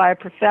 50s by a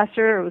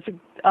professor. It was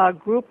a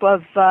group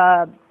of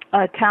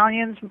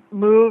Italians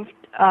moved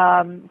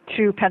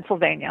to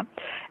Pennsylvania,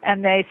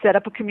 and they set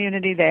up a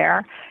community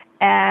there.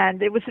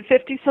 And it was the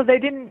 50s, so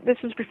this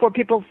was before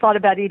people thought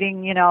about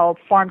eating,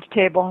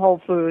 farm-to-table whole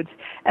foods.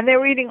 And they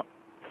were eating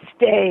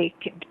steak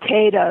and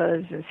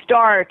potatoes and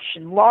starch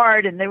and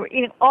lard, and they were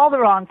eating all the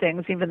wrong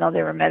things, even though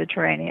they were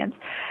Mediterraneans.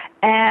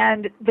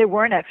 And they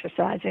weren't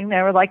exercising.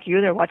 They were like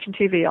you. They were watching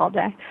TV all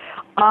day.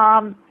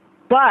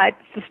 But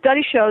the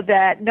study showed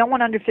that no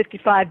one under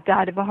 55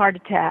 died of a heart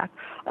attack,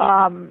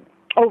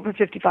 over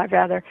 55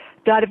 rather,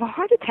 died of a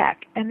heart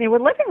attack, and they were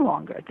living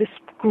longer. This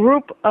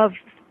group of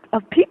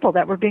people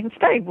that were being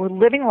studied were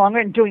living longer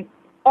and doing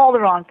all the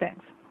wrong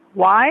things.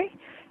 Why?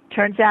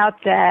 Turns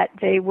out that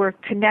they were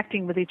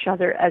connecting with each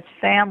other as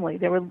family.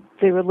 They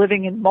were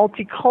living in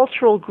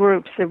multicultural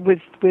groups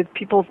with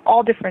people of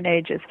all different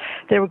ages.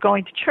 They were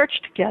going to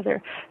church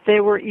together. They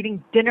were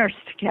eating dinners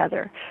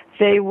together.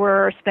 They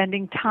were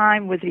spending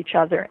time with each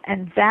other.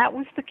 And that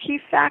was the key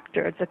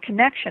factor, the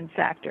connection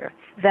factor,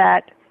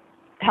 that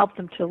helped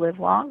them to live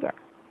longer.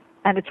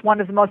 And it's one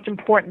of the most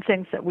important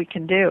things that we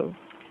can do.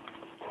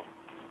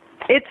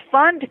 It's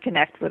fun to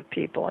connect with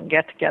people and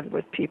get together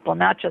with people,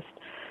 not just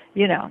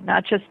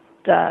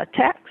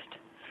text.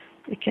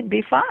 It can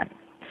be fun.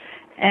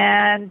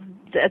 And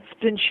it's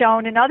been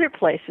shown in other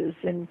places.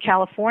 In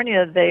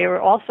California, they were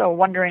also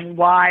wondering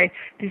why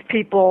these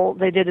people,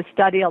 they did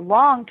a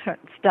long-term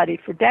study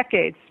for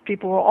decades.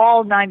 People were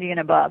all 90 and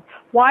above.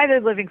 Why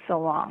they're living so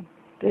long?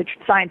 The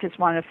scientists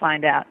wanted to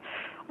find out.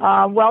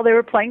 Well, they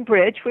were playing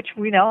bridge, which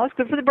we know is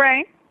good for the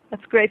brain.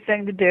 That's a great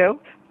thing to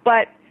do.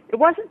 But it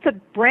wasn't the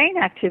brain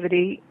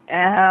activity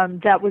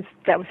that was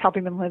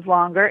helping them live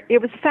longer. It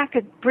was the fact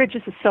that bridge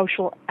is a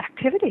social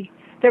activity.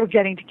 They were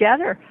getting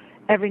together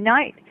every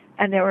night,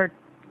 and they were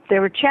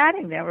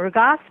chatting, they were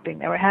gossiping,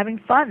 they were having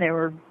fun, they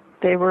were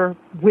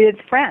with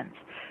friends,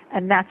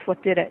 and that's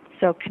what did it.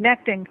 So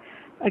connecting,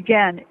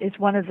 again, is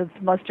one of the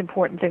most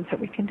important things that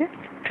we can do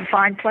to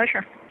find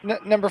pleasure.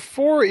 Number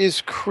 4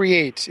 is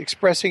create,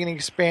 expressing and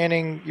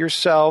expanding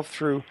yourself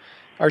through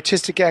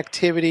artistic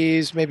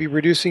activities, maybe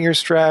reducing your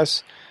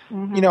stress.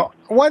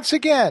 Mm-hmm. Once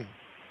again,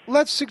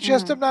 let's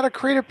suggest I'm not a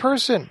creative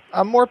person.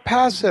 I'm more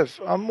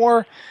passive.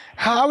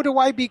 How do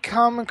I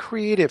become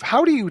creative?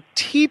 How do you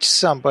teach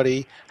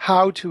somebody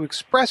how to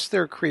express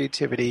their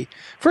creativity?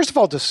 First of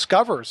all,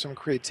 discover some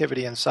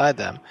creativity inside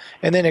them,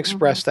 and then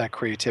express that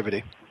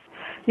creativity.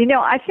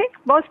 I think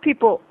most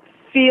people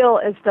feel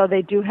as though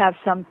they do have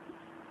some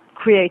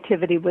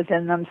creativity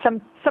within them.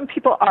 Some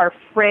people are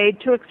afraid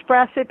to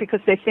express it because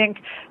they think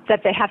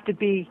that they have to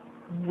be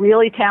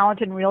really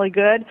talented and really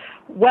good.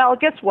 Well,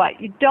 guess what?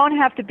 You don't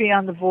have to be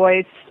on The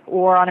Voice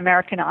or on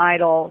American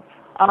Idol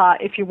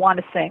if you want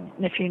to sing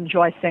and if you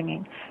enjoy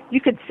singing.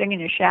 You could sing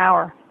in your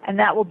shower, and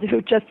that will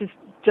do just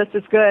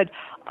as good.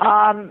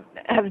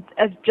 Have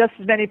just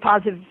as many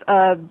positive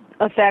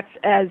effects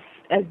as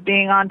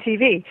being on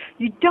TV.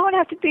 You don't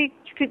have to be.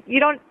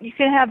 You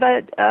can have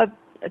a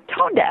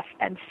tone deaf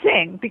and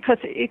sing because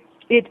it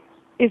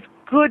is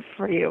good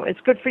for you. It's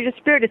good for your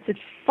spirit. It's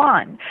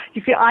fun.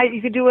 You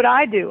can do what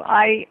I do.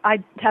 I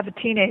have a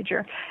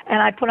teenager,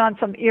 and I put on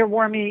some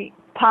earwormy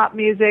pop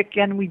music,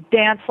 and we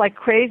dance like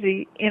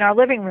crazy in our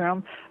living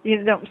room.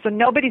 So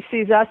nobody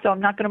sees us, so I'm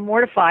not going to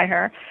mortify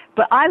her.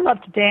 But I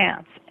love to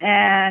dance,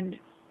 and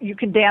you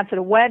can dance at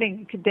a wedding.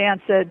 You can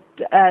dance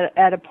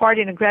at a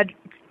party and a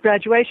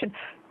graduation.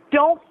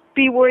 Don't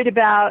be worried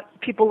about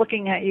people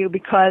looking at you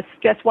because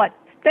guess what?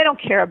 They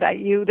don't care about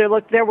you.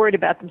 They're worried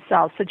about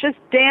themselves. So just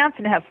dance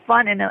and have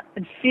fun and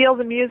feel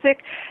the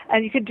music,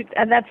 and you can do,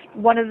 and that's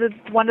one of the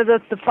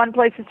fun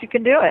places you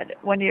can do it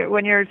when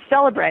you're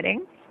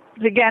celebrating.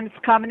 Again, it's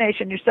a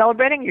combination. You're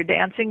celebrating, you're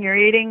dancing, you're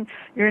eating,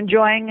 you're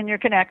enjoying, and you're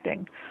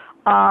connecting.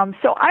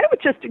 So I would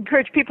just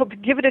encourage people to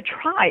give it a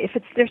try.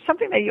 If there's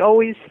something that you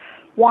always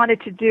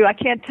wanted to do, I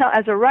can't tell,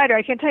 as a writer,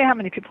 I can't tell you how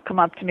many people come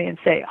up to me and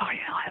say,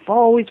 I've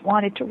always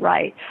wanted to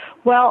write.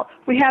 Well,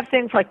 we have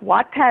things like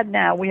Wattpad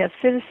now. We have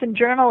citizen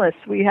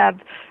journalists. We have,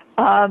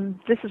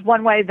 this is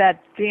one way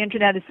that the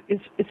internet is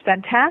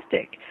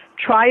fantastic.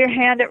 Try your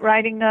hand at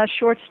writing a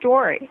short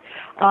story.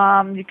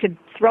 You could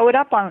throw it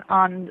up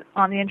on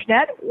the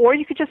internet, or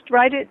you could just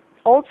write it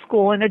old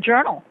school in a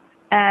journal.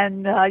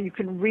 And you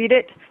can read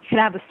it. You can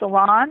have a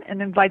salon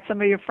and invite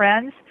some of your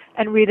friends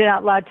and read it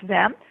out loud to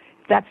them.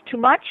 If that's too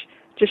much,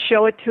 just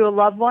show it to a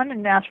loved one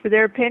and ask for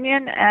their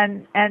opinion,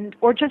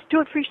 or just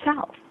do it for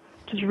yourself.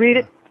 Just read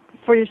it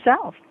for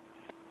yourself.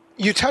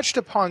 You touched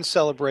upon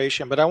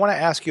celebration, but I want to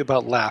ask you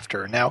about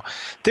laughter. Now,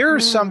 there are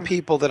some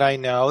people that I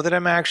know that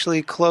I'm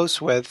actually close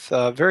with,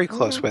 very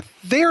close with.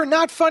 They are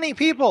not funny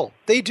people.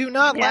 They do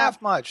not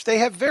laugh much. They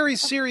have very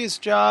serious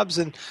jobs,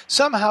 and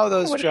somehow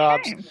those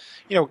jobs,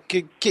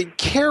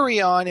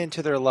 carry on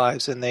into their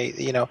lives, and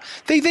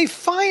they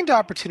find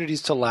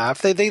opportunities to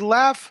laugh. They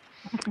laugh,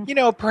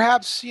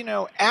 perhaps,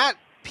 at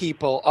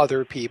people,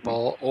 other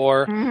people,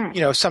 or,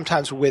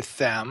 sometimes with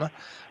them.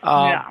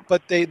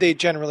 But they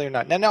generally are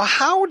not. Now,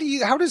 how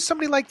does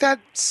somebody like that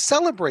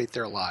celebrate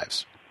their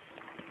lives?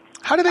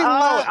 How do they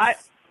laugh?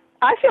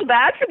 I feel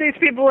bad for these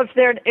people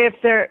if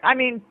they're. I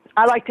mean,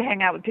 I like to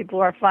hang out with people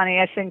who are funny.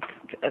 I think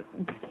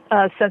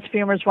sense of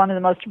humor is one of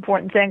the most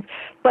important things.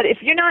 But if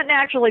you're not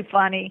naturally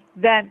funny,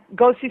 then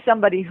go see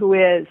somebody who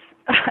is.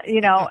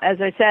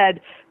 As I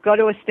said, go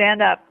to a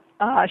stand-up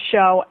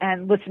show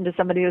and listen to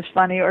somebody who's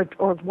funny, or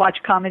watch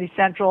Comedy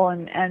Central,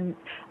 and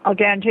I'll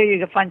guarantee you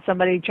to find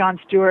somebody. Jon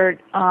Stewart,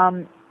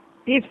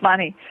 he's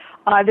funny.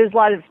 There's a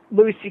lot of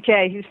Louis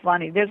C.K., he's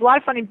funny. There's a lot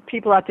of funny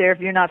people out there if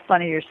you're not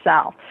funny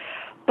yourself.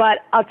 But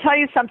I'll tell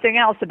you something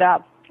else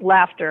about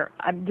laughter.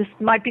 This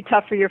might be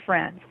tough for your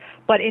friends,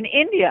 but in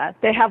India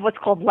they have what's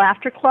called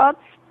laughter clubs,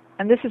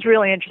 and this is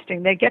really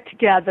interesting. They get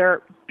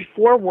together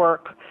before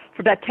work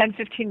for about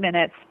 10-15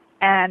 minutes,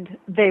 and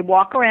they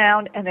walk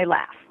around and they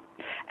laugh.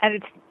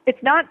 And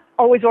it's not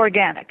always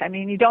organic. I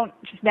mean, you don't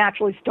just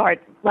naturally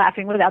start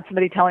laughing without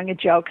somebody telling a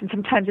joke, and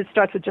sometimes it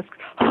starts with just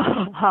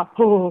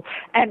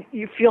and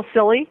you feel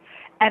silly,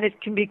 and it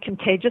can be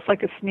contagious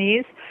like a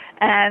sneeze,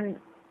 and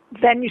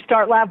then you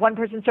start laughing. One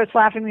person starts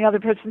laughing, the other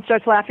person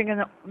starts laughing,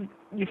 and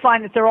you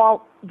find that they're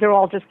all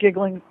just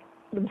giggling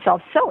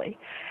themselves silly.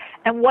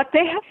 And what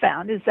they have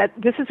found is that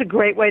this is a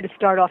great way to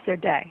start off their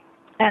day,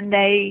 and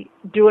they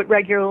do it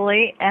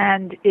regularly,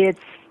 and it's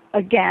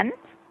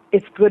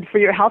good for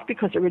your health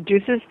because it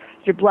reduces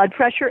your blood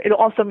pressure. It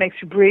also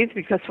makes you breathe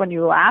because when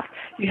you laugh,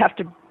 you have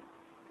to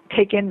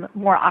take in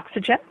more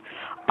oxygen.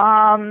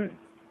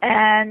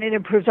 And it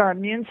improves our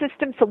immune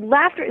system. So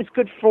laughter is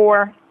good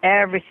for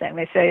everything.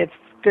 They say it's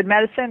good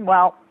medicine.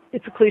 Well,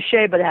 it's a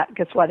cliche, but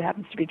guess what? It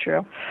happens to be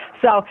true.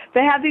 So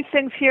they have these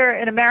things here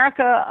in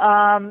America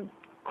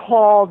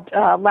called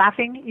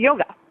laughing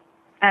yoga.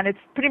 And it's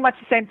pretty much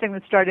the same thing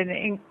that started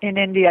in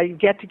India. You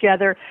get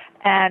together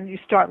and you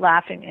start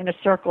laughing in a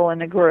circle in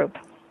a group.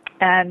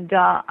 And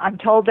I'm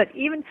told that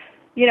even,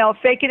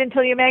 fake it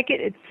until you make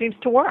it, it seems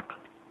to work.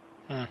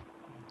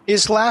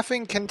 Is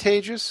laughing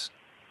contagious?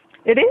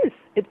 It is.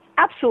 It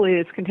absolutely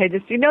is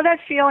contagious. You know that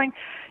feeling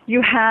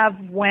you have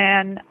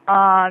when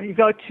you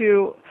go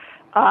to,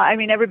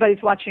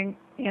 everybody's watching,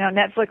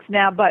 Netflix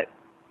now, but,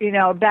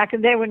 back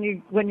in the day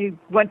when you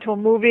went to a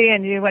movie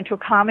and you went to a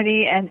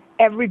comedy and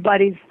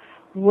everybody's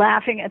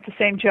laughing at the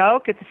same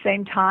joke at the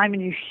same time,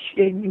 and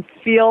you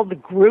feel the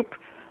group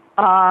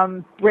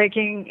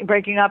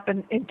breaking up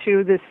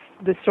into this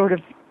sort of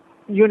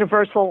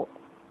universal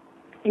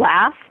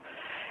laugh.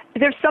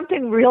 There's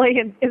something really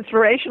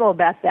inspirational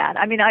about that.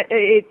 I mean,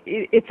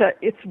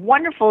 it's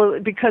wonderful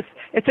because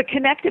it's a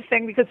connective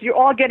thing because you're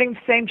all getting the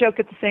same joke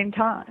at the same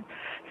time.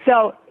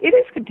 So it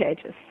is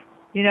contagious.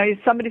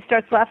 Somebody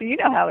starts laughing. You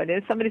know how it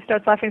is. Somebody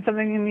starts laughing at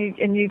something,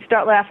 and you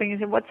start laughing. And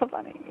you say, "What's so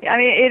funny?" I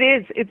mean, it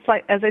is. It's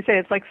like, as I say,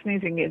 it's like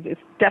sneezing.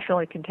 It's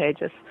definitely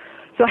contagious.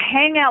 So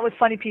hang out with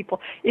funny people.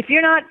 If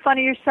you're not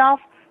funny yourself,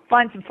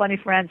 find some funny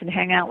friends and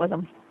hang out with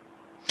them.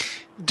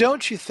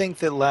 Don't you think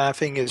that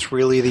laughing is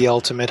really the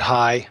ultimate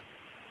high?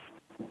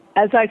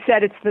 As I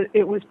said,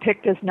 it was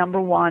picked as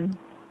number one.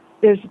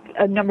 There's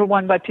a number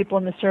one by people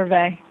in the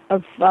survey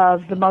of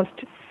the most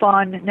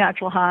fun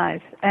natural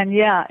highs, and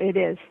yeah, it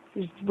is.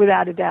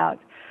 Without a doubt.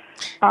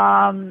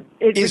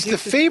 Is the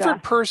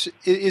favorite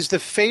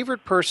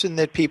person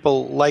that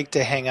people like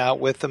to hang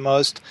out with the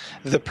most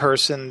the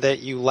person that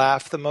you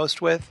laugh the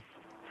most with?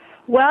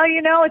 Well,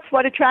 it's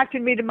what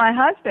attracted me to my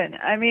husband.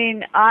 I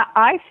mean,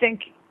 I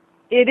think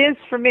it is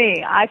for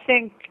me. I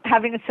think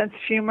having a sense of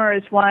humor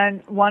is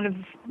one of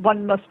the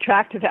most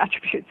attractive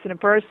attributes in a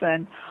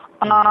person.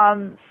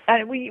 And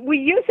we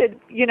use it.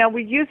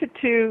 We use it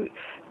to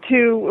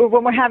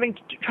when we're having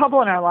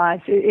trouble in our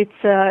lives.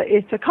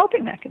 It's a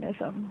coping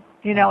mechanism,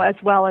 as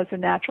well as a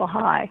natural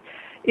high.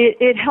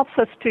 It helps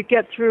us to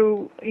get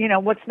through,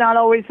 what's not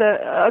always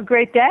a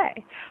great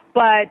day.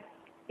 But,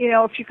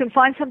 if you can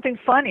find something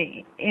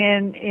funny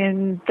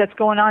in that's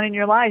going on in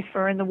your life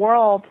or in the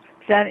world,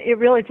 then it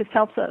really just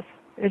helps us.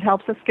 It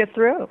helps us get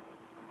through.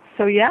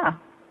 So yeah,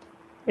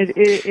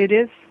 it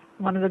is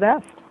one of the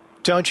best.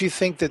 Don't you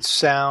think that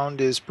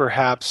sound is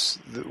perhaps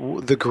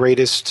the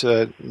greatest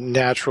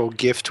natural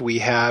gift we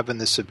have,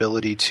 and this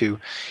ability to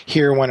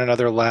hear one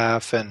another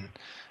laugh and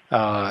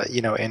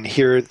and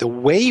hear the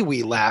way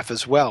we laugh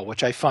as well,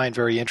 which I find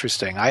very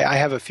interesting. I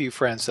have a few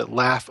friends that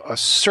laugh a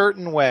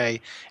certain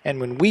way, and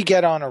when we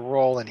get on a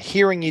roll and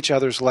hearing each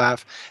other's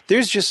laugh,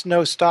 there's just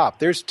no stop.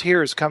 There's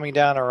tears coming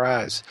down our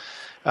eyes.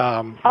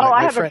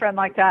 I have a friend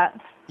like that.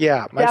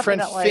 Yeah, my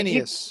Definitely. friend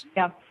Phineas.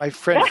 My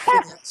friend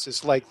Phineas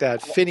is like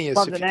that. Phineas,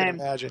 Love if the you name. can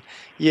imagine.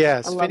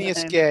 Yes,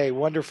 Phineas Gay,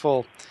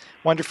 wonderful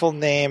wonderful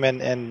name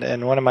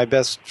and one of my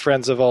best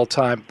friends of all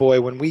time.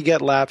 Boy, when we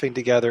get laughing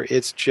together,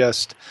 it's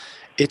just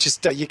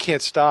you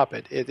can't stop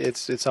it.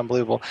 It's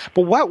unbelievable.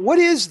 But what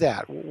is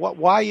that?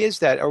 Why is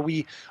that? Are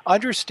we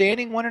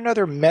understanding one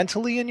another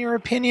mentally, in your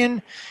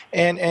opinion,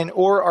 and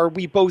or are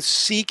we both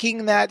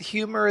seeking that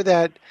humor,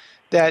 that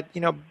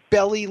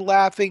belly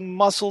laughing,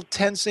 muscle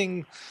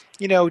tensing,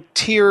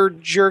 tear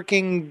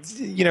jerking,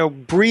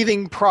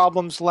 breathing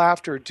problems,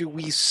 laughter? Do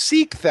we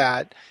seek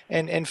that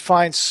and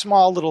find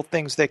small little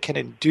things that can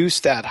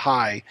induce that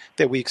high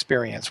that we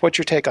experience? What's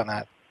your take on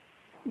that?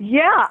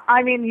 Yeah,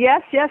 I mean,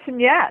 yes, and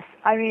yes.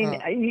 I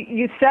mean,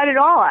 you said it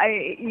all.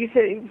 You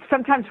said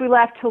sometimes we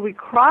laugh till we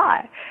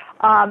cry.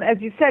 As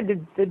you said,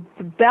 the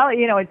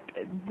belly,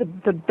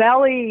 the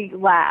belly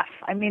laugh.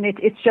 I mean,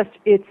 it's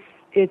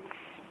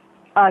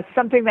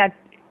something that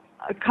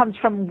comes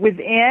from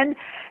within,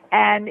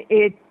 and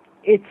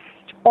it's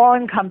all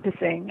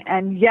encompassing.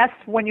 And yes,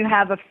 when you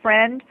have a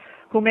friend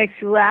who makes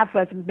you laugh,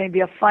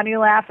 maybe a funny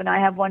laugh, and I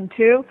have one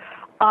too.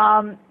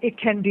 It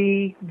can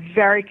be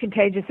very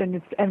contagious,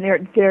 and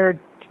they're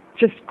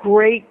just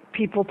great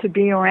people to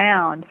be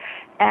around.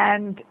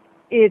 And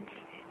it's,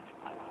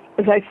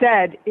 as I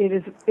said, it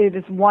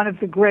is one of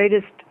the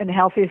greatest and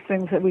healthiest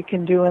things that we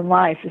can do in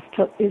life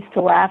is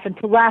to laugh, and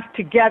to laugh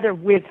together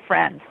with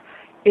friends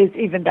is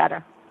even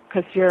better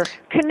because you're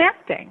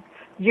connecting.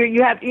 You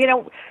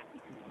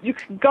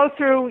can go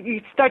through.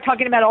 You start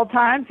talking about old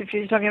times if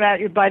you're talking about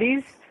your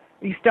buddies.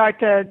 You start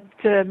to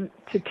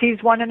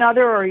tease one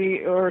another,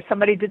 or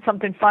somebody did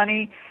something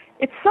funny.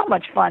 It's so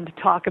much fun to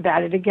talk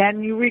about it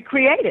again. You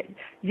recreate it.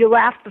 You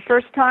laughed the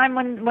first time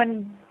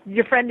when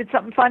your friend did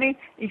something funny.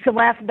 You can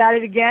laugh about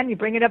it again. You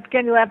bring it up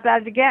again. You laugh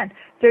about it again.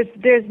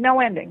 There's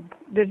no ending.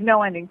 There's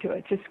no ending to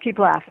it. Just keep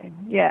laughing.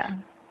 Yeah.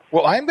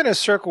 Well, I'm going to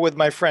circle with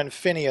my friend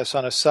Phineas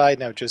on a side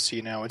note, just so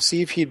you know, and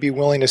see if he'd be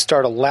willing to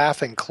start a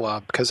laughing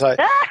club, because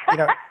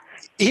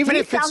even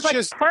if it's like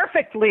just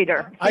perfect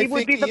leader. He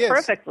would be the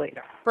perfect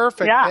leader.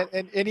 Perfect. Yeah.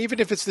 And even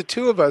if it's the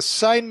two of us,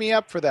 sign me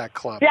up for that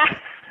club. Yeah,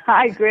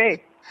 I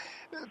agree.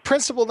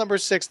 Principle number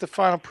 6, the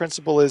final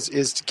principle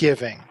is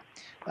giving.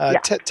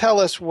 Tell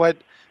us what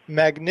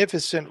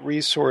magnificent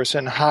resource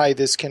and high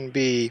this can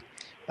be,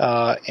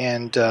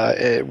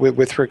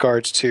 with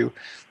regards to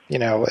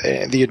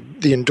the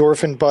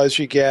endorphin buzz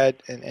you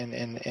get,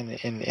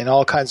 and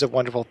all kinds of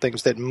wonderful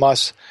things that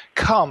must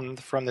come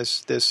from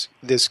this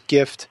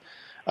gift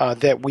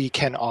that we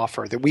can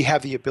offer, that we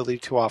have the ability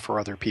to offer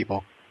other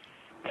people.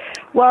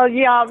 Well,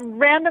 yeah,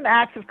 random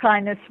acts of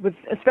kindness,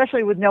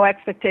 especially with no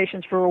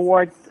expectations for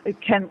rewards,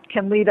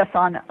 can lead us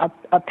on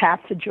a path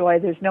to joy.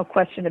 There's no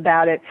question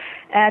about it.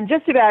 And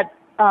just about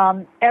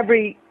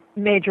every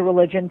major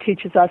religion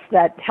teaches us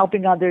that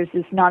helping others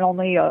is not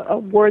only a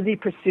worthy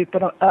pursuit,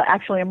 but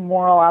actually a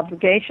moral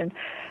obligation.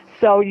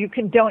 So you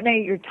can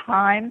donate your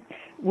time,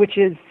 which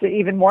is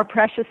even more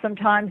precious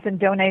sometimes than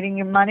donating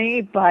your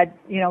money, but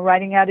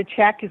writing out a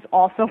check is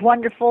also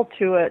wonderful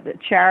to a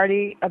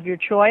charity of your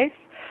choice.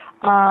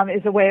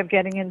 Is a way of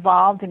getting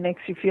involved and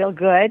makes you feel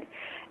good.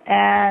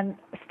 And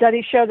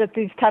studies show that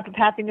these type of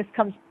happiness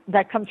comes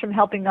from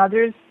helping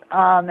others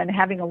and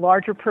having a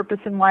larger purpose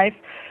in life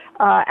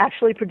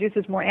actually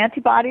produces more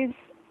antibodies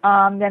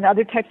than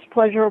other types of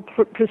pleasurable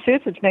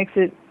pursuits, which makes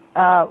it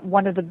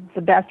one of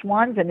the best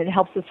ones, and it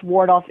helps us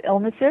ward off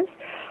illnesses.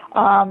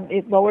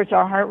 It lowers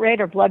our heart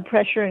rate, our blood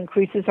pressure,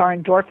 increases our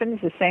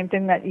endorphins, the same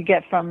thing that you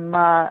get from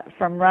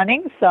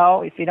running.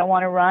 So if you don't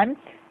want to run,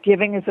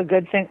 giving is a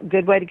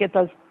good way to get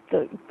those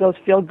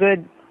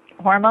feel-good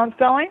hormones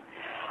going.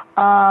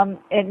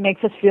 It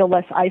makes us feel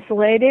less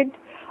isolated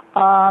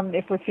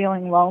if we're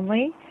feeling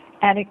lonely,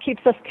 and it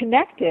keeps us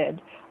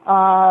connected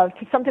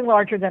to something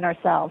larger than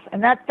ourselves.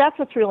 And that's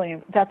what's really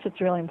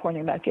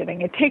important about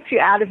giving. It takes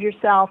you out of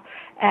yourself,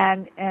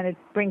 and it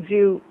brings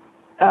you.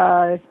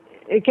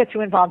 It gets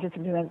you involved in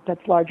something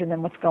that's larger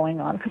than what's going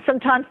on. Because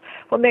sometimes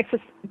what makes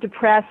us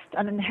depressed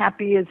and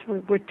unhappy is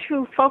we're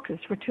too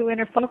focused. We're too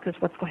inner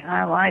focused. What's going on in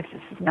our lives?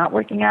 This is not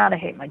working out. I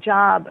hate my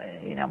job.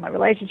 My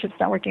relationship's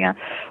not working out.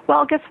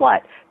 Well, guess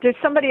what? There's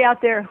somebody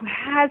out there who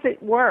has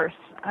it worse.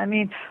 I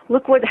mean,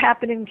 look what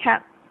happened in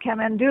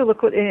Kathmandu.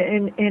 Look what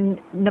in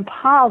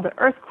Nepal, the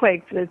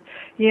earthquake.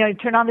 You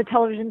turn on the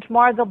television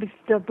tomorrow,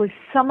 there'll be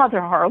some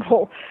other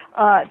horrible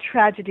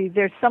tragedy.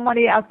 There's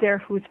somebody out there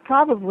who's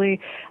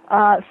probably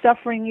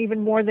suffering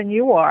even more than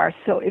you are.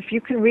 So if you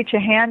can reach a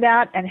hand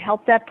out and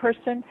help that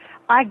person,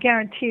 I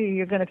guarantee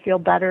you're going to feel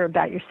better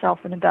about yourself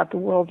and about the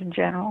world in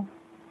general.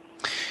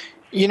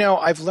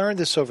 I've learned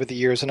this over the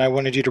years, and I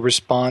wanted you to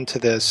respond to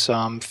this.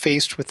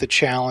 Faced with the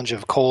challenge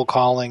of cold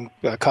calling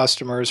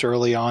customers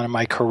early on in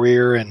my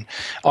career and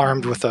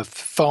armed with a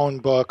phone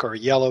book or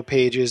yellow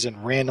pages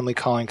and randomly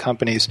calling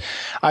companies,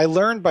 I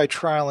learned by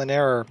trial and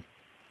error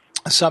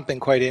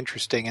something quite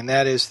interesting, and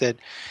that is that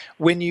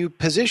when you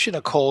position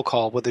a cold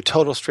call with a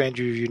total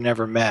stranger you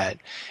never met,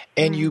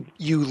 and you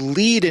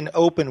lead and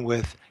open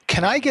with,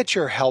 "Can I get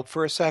your help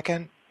for a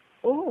second?"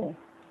 Ooh.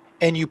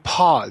 And you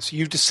pause.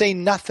 You just say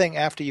nothing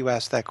after you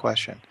ask that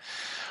question.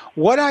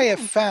 What I have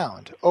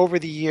found over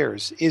the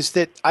years is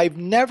that I've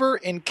never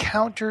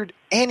encountered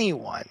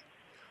anyone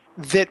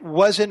that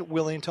wasn't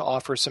willing to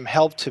offer some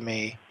help to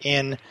me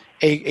in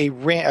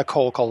a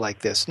cold call like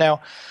this.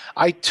 Now,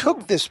 I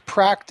took this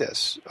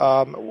practice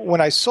when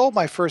I sold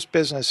my first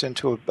business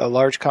into a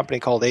large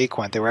company called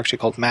Aquent. They were actually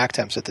called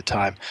MacTemps at the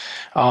time.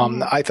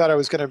 I thought I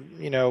was going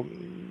to,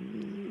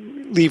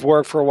 leave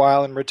work for a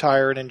while and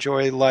retire and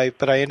enjoy life,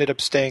 but I ended up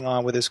staying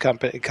on with this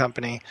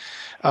company,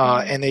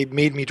 and they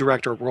made me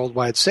director of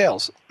worldwide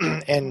sales.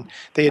 And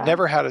they had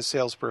never had a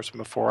salesperson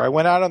before. I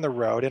went out on the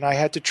road, and I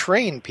had to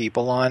train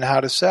people on how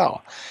to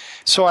sell.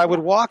 So I would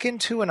walk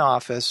into an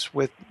office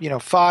with,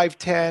 5,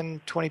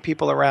 10, 20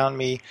 people around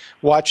me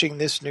watching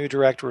this new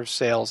director of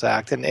sales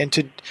act. And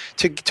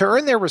to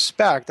earn their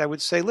respect, I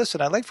would say,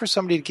 listen, I'd like for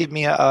somebody to give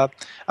me a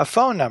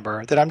phone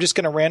number that I'm just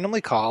going to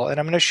randomly call, and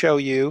I'm going to show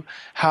you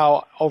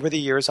how over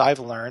the years I've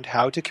learned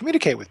how to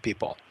communicate with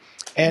people.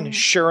 And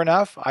sure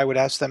enough, I would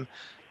ask them,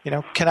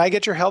 can I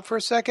get your help for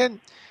a second?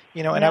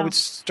 And I would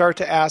start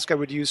to ask, I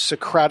would use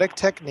Socratic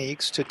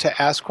techniques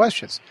to ask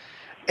questions.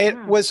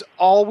 It was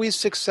always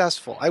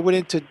successful. I went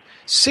into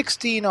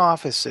 16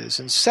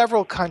 offices in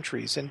several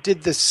countries and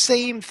did the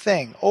same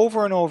thing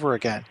over and over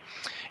again.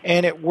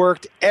 And it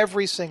worked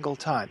every single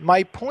time.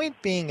 My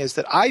point being is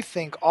that I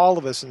think all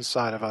of us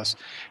inside of us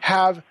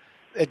have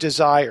a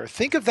desire.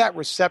 Think of that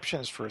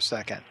receptionist for a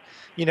second.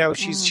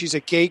 She's a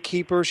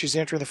gatekeeper. She's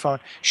answering the phone.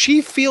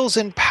 She feels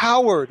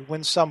empowered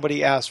when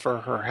somebody asks for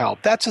her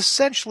help. That's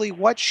essentially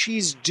what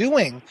she's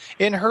doing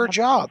in her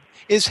job,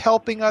 is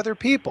helping other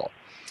people.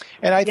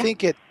 And I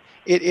think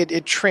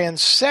it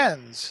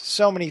transcends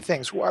so many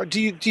things. Do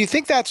you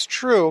think that's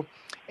true?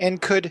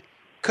 And could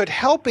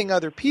helping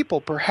other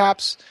people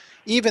perhaps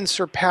even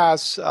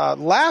surpass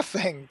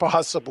laughing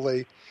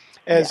possibly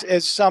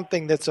as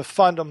something that's a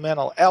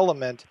fundamental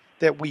element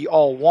that we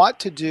all want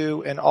to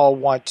do and all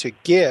want to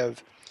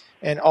give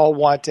and all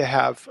want to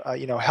have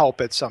help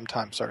at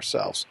sometimes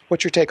ourselves?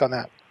 What's your take on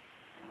that?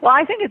 Well,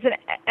 I think it's an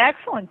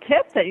excellent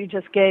tip that you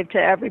just gave to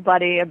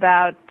everybody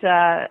about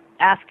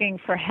asking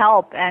for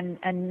help and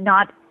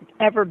not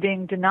ever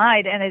being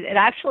denied. And it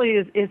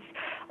actually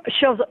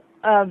shows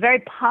a very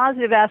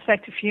positive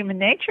aspect of human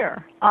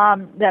nature,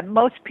 that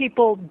most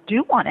people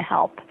do want to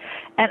help.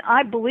 And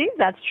I believe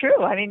that's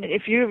true. I mean,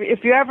 if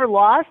you're ever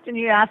lost and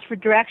you ask for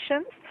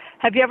directions,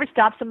 have you ever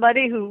stopped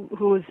somebody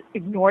who's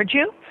ignored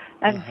you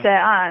and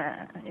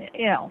said,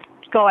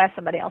 go ask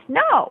somebody else?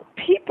 No.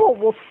 People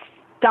will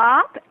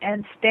stop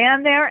and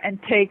stand there and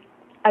take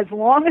as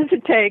long as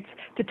it takes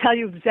to tell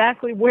you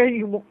exactly where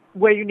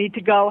you need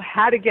to go,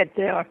 how to get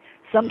there.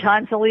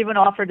 Sometimes they'll even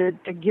offer to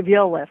give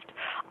you a lift.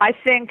 I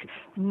think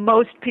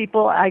most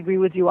people, I agree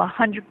with you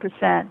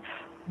 100%,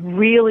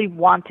 really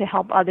want to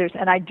help others.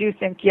 And I do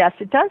think, yes,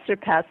 it does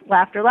surpass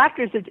laughter.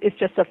 Laughter is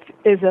just a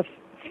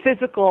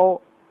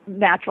physical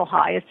natural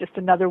high. It's just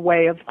another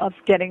way of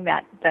getting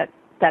that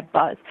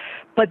buzz.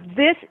 But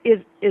this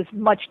is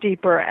much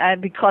deeper,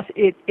 and because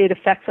it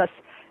affects us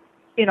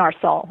in our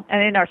soul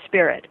and in our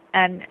spirit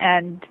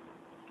and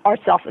our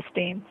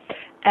self-esteem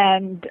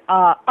and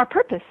our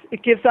purpose.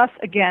 It gives us,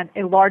 again,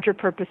 a larger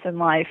purpose in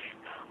life.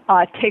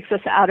 It takes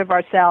us out of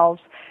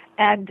ourselves,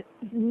 and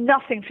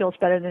nothing feels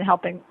better than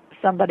helping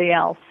somebody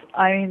else.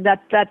 I mean,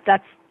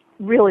 that's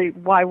really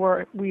why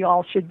we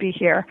all should be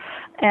here.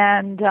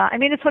 And I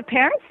mean, it's what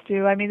parents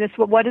do. I mean,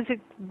 what is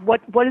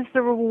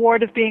the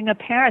reward of being a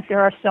parent?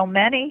 There are so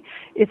many.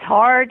 It's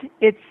hard.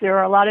 There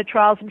are a lot of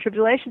trials and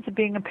tribulations of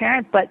being a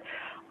parent, but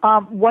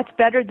what's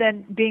better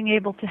than being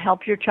able to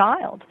help your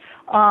child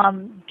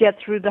get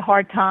through the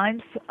hard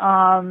times,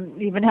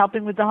 even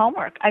helping with the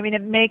homework? I mean,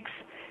 it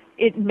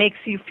makes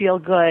you feel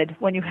good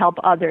when you help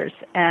others.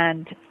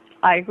 And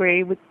I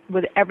agree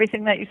with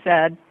everything that you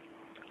said.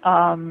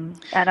 And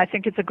I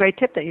think it's a great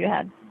tip that you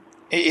had.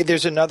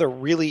 There's another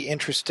really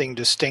interesting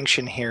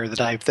distinction here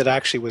that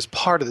actually was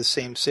part of the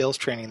same sales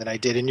training that I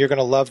did, and you're going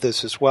to love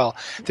this as well.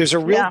 There's a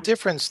real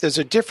difference. There's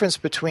a difference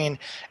between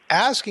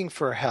asking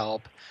for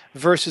help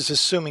versus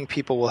assuming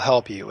people will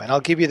help you. And I'll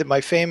give you my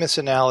famous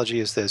analogy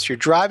is this. You're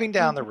driving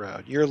down the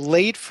road. You're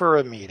late for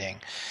a meeting.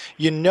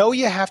 You know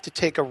you have to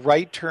take a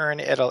right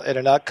turn at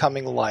an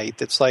upcoming light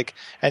that's like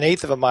an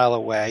eighth of a mile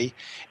away,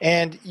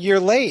 and you're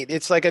late.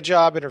 It's like a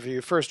job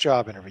interview, first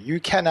job interview. You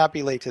cannot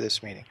be late to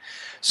this meeting.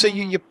 So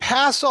you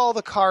pass all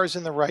the cars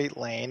in the right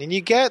lane, and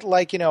you get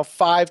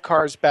 5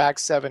 cars back,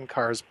 7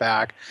 cars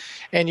back,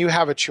 and you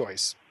have a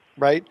choice.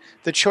 Right?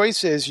 The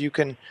choice is you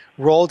can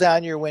roll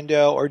down your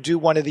window or do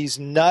one of these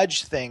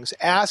nudge things,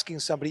 asking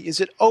somebody, is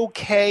it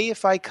okay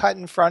if I cut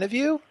in front of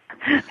you?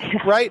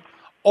 Right?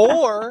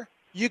 Or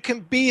you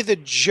can be the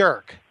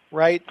jerk,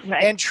 right?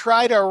 And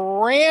try to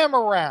ram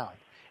around.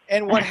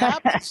 And what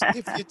happens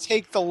if you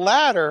take the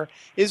latter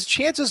is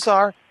chances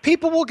are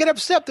people will get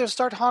upset. They'll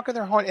start honking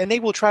their horn, and they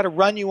will try to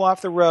run you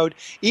off the road,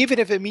 even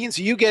if it means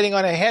you getting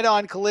on a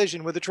head-on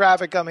collision with the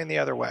traffic coming the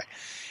other way.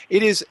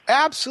 It is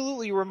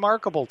absolutely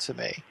remarkable to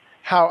me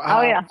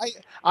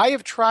I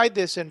have tried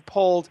this and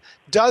polled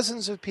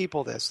dozens of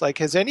people this. Like,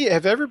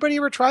 have everybody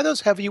ever tried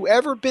those? Have you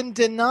ever been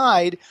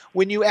denied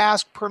when you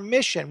ask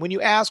permission, when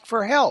you ask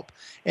for help?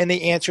 And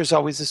the answer is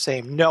always the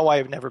same. No, I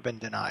have never been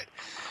denied.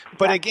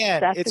 But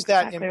again, it's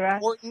exactly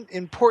that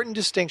important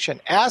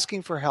distinction,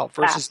 asking for help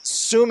versus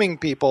assuming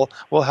people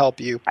will help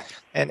you.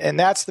 And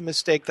that's the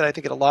mistake that I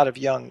think a lot of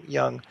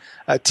young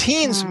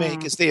teens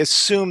make, is they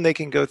assume they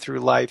can go through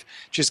life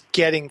just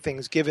getting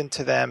things given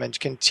to them and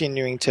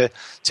continuing to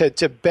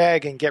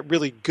beg and get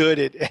really good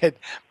at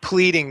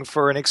pleading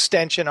for an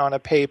extension on a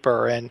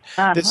paper and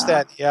this,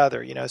 that, and the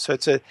other. So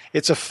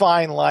it's a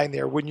fine line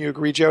there. Wouldn't you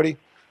agree, Jody?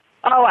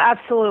 Oh,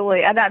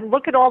 absolutely. And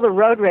look at all the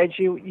road rage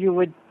you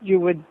would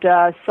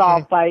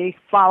solve by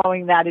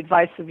following that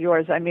advice of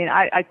yours. I mean,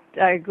 I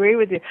agree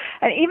with you.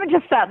 And even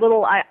just that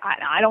little,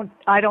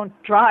 I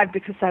don't drive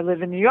because I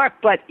live in New York,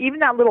 but even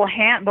that little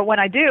hand, but when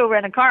I do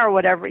rent a car or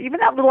whatever,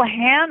 even that little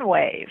hand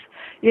wave,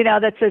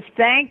 that says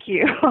thank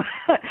you,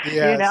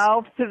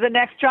 to the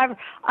next driver.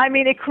 I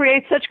mean, it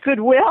creates such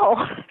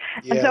goodwill.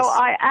 Yes. And so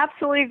I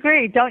absolutely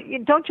agree.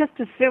 Don't just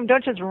assume,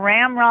 don't just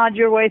ramrod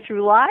your way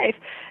through life.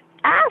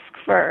 Ask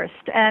first,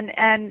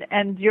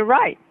 and you're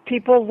right.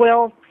 People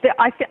will.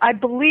 I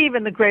believe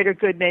in the greater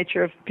good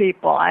nature of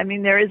people. I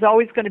mean, there is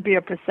always going to be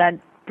a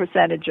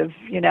percentage of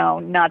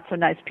not so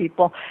nice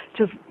people.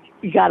 Just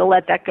you got to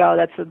let that go.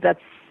 That's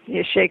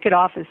you shake it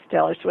off, as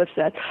Taylor Swift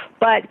said.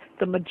 But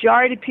the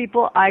majority of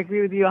people, I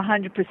agree with you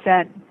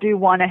 100%, do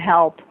want to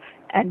help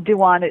and do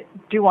want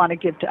to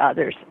give to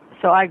others.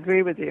 So I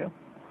agree with you.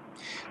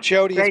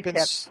 Jody,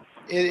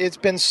 it's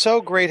been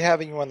so great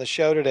having you on the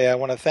show today. I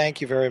want to thank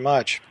you very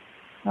much.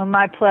 Oh,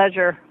 my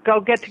pleasure. Go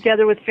get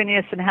together with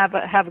Phineas and have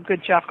a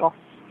good chuckle.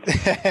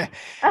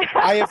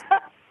 I have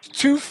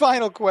two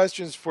final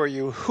questions for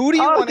you. Who do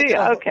you want to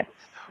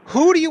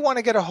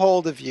get a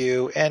hold of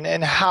you,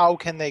 and how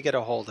can they get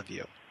a hold of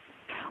you?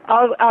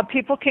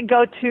 People can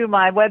go to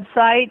my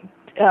website,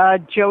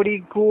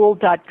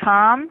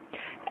 jodygould.com,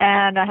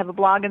 and I have a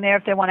blog in there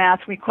if they want to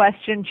ask me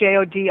questions,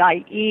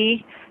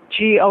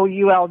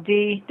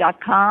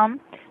 JODIEGOULD.com.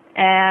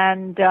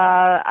 And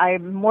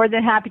I'm more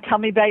than happy. Tell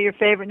me about your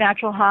favorite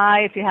natural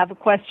high. If you have a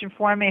question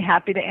for me,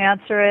 happy to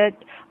answer it.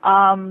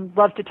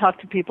 Love to talk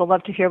to people.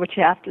 Love to hear what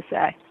you have to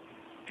say.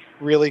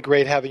 Really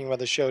great having you on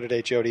the show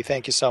today, Jody.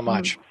 Thank you so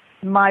much.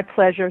 My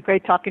pleasure.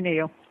 Great talking to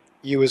you.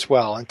 You as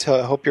well. I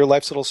hope your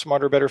life's a little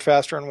smarter, better,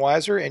 faster, and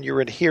wiser, and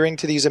you're adhering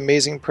to these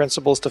amazing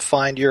principles to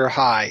find your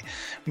high.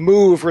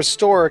 Move,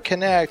 restore,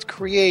 connect,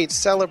 create,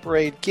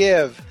 celebrate,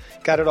 give.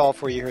 Got it all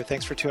for you here.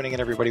 Thanks for tuning in,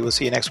 everybody. We'll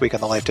see you next week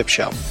on The Life Tips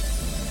Show.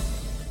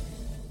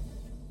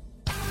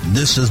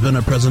 This has been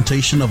a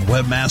presentation of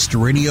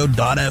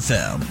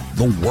WebmasterRadio.fm,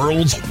 the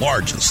world's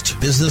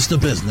largest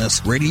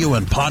business-to-business radio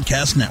and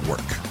podcast network.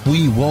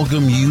 We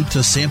welcome you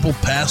to sample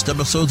past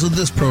episodes of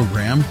this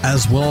program,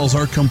 as well as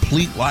our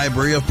complete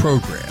library of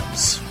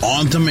programs,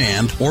 on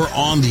demand or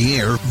on the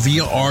air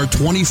via our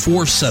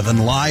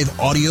 24/7 live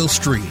audio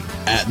stream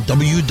at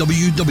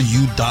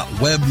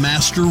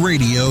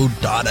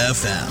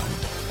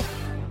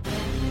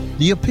www.webmasterradio.fm.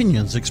 The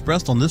opinions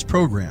expressed on this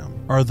program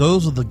are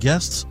those of the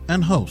guests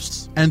and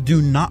hosts and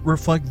do not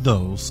reflect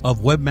those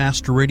of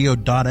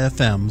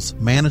WebmasterRadio.fm's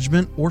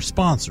management or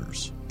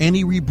sponsors.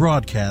 Any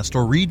rebroadcast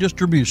or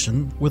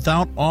redistribution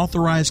without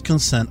authorized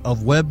consent of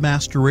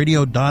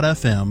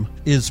WebmasterRadio.fm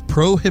is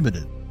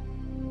prohibited.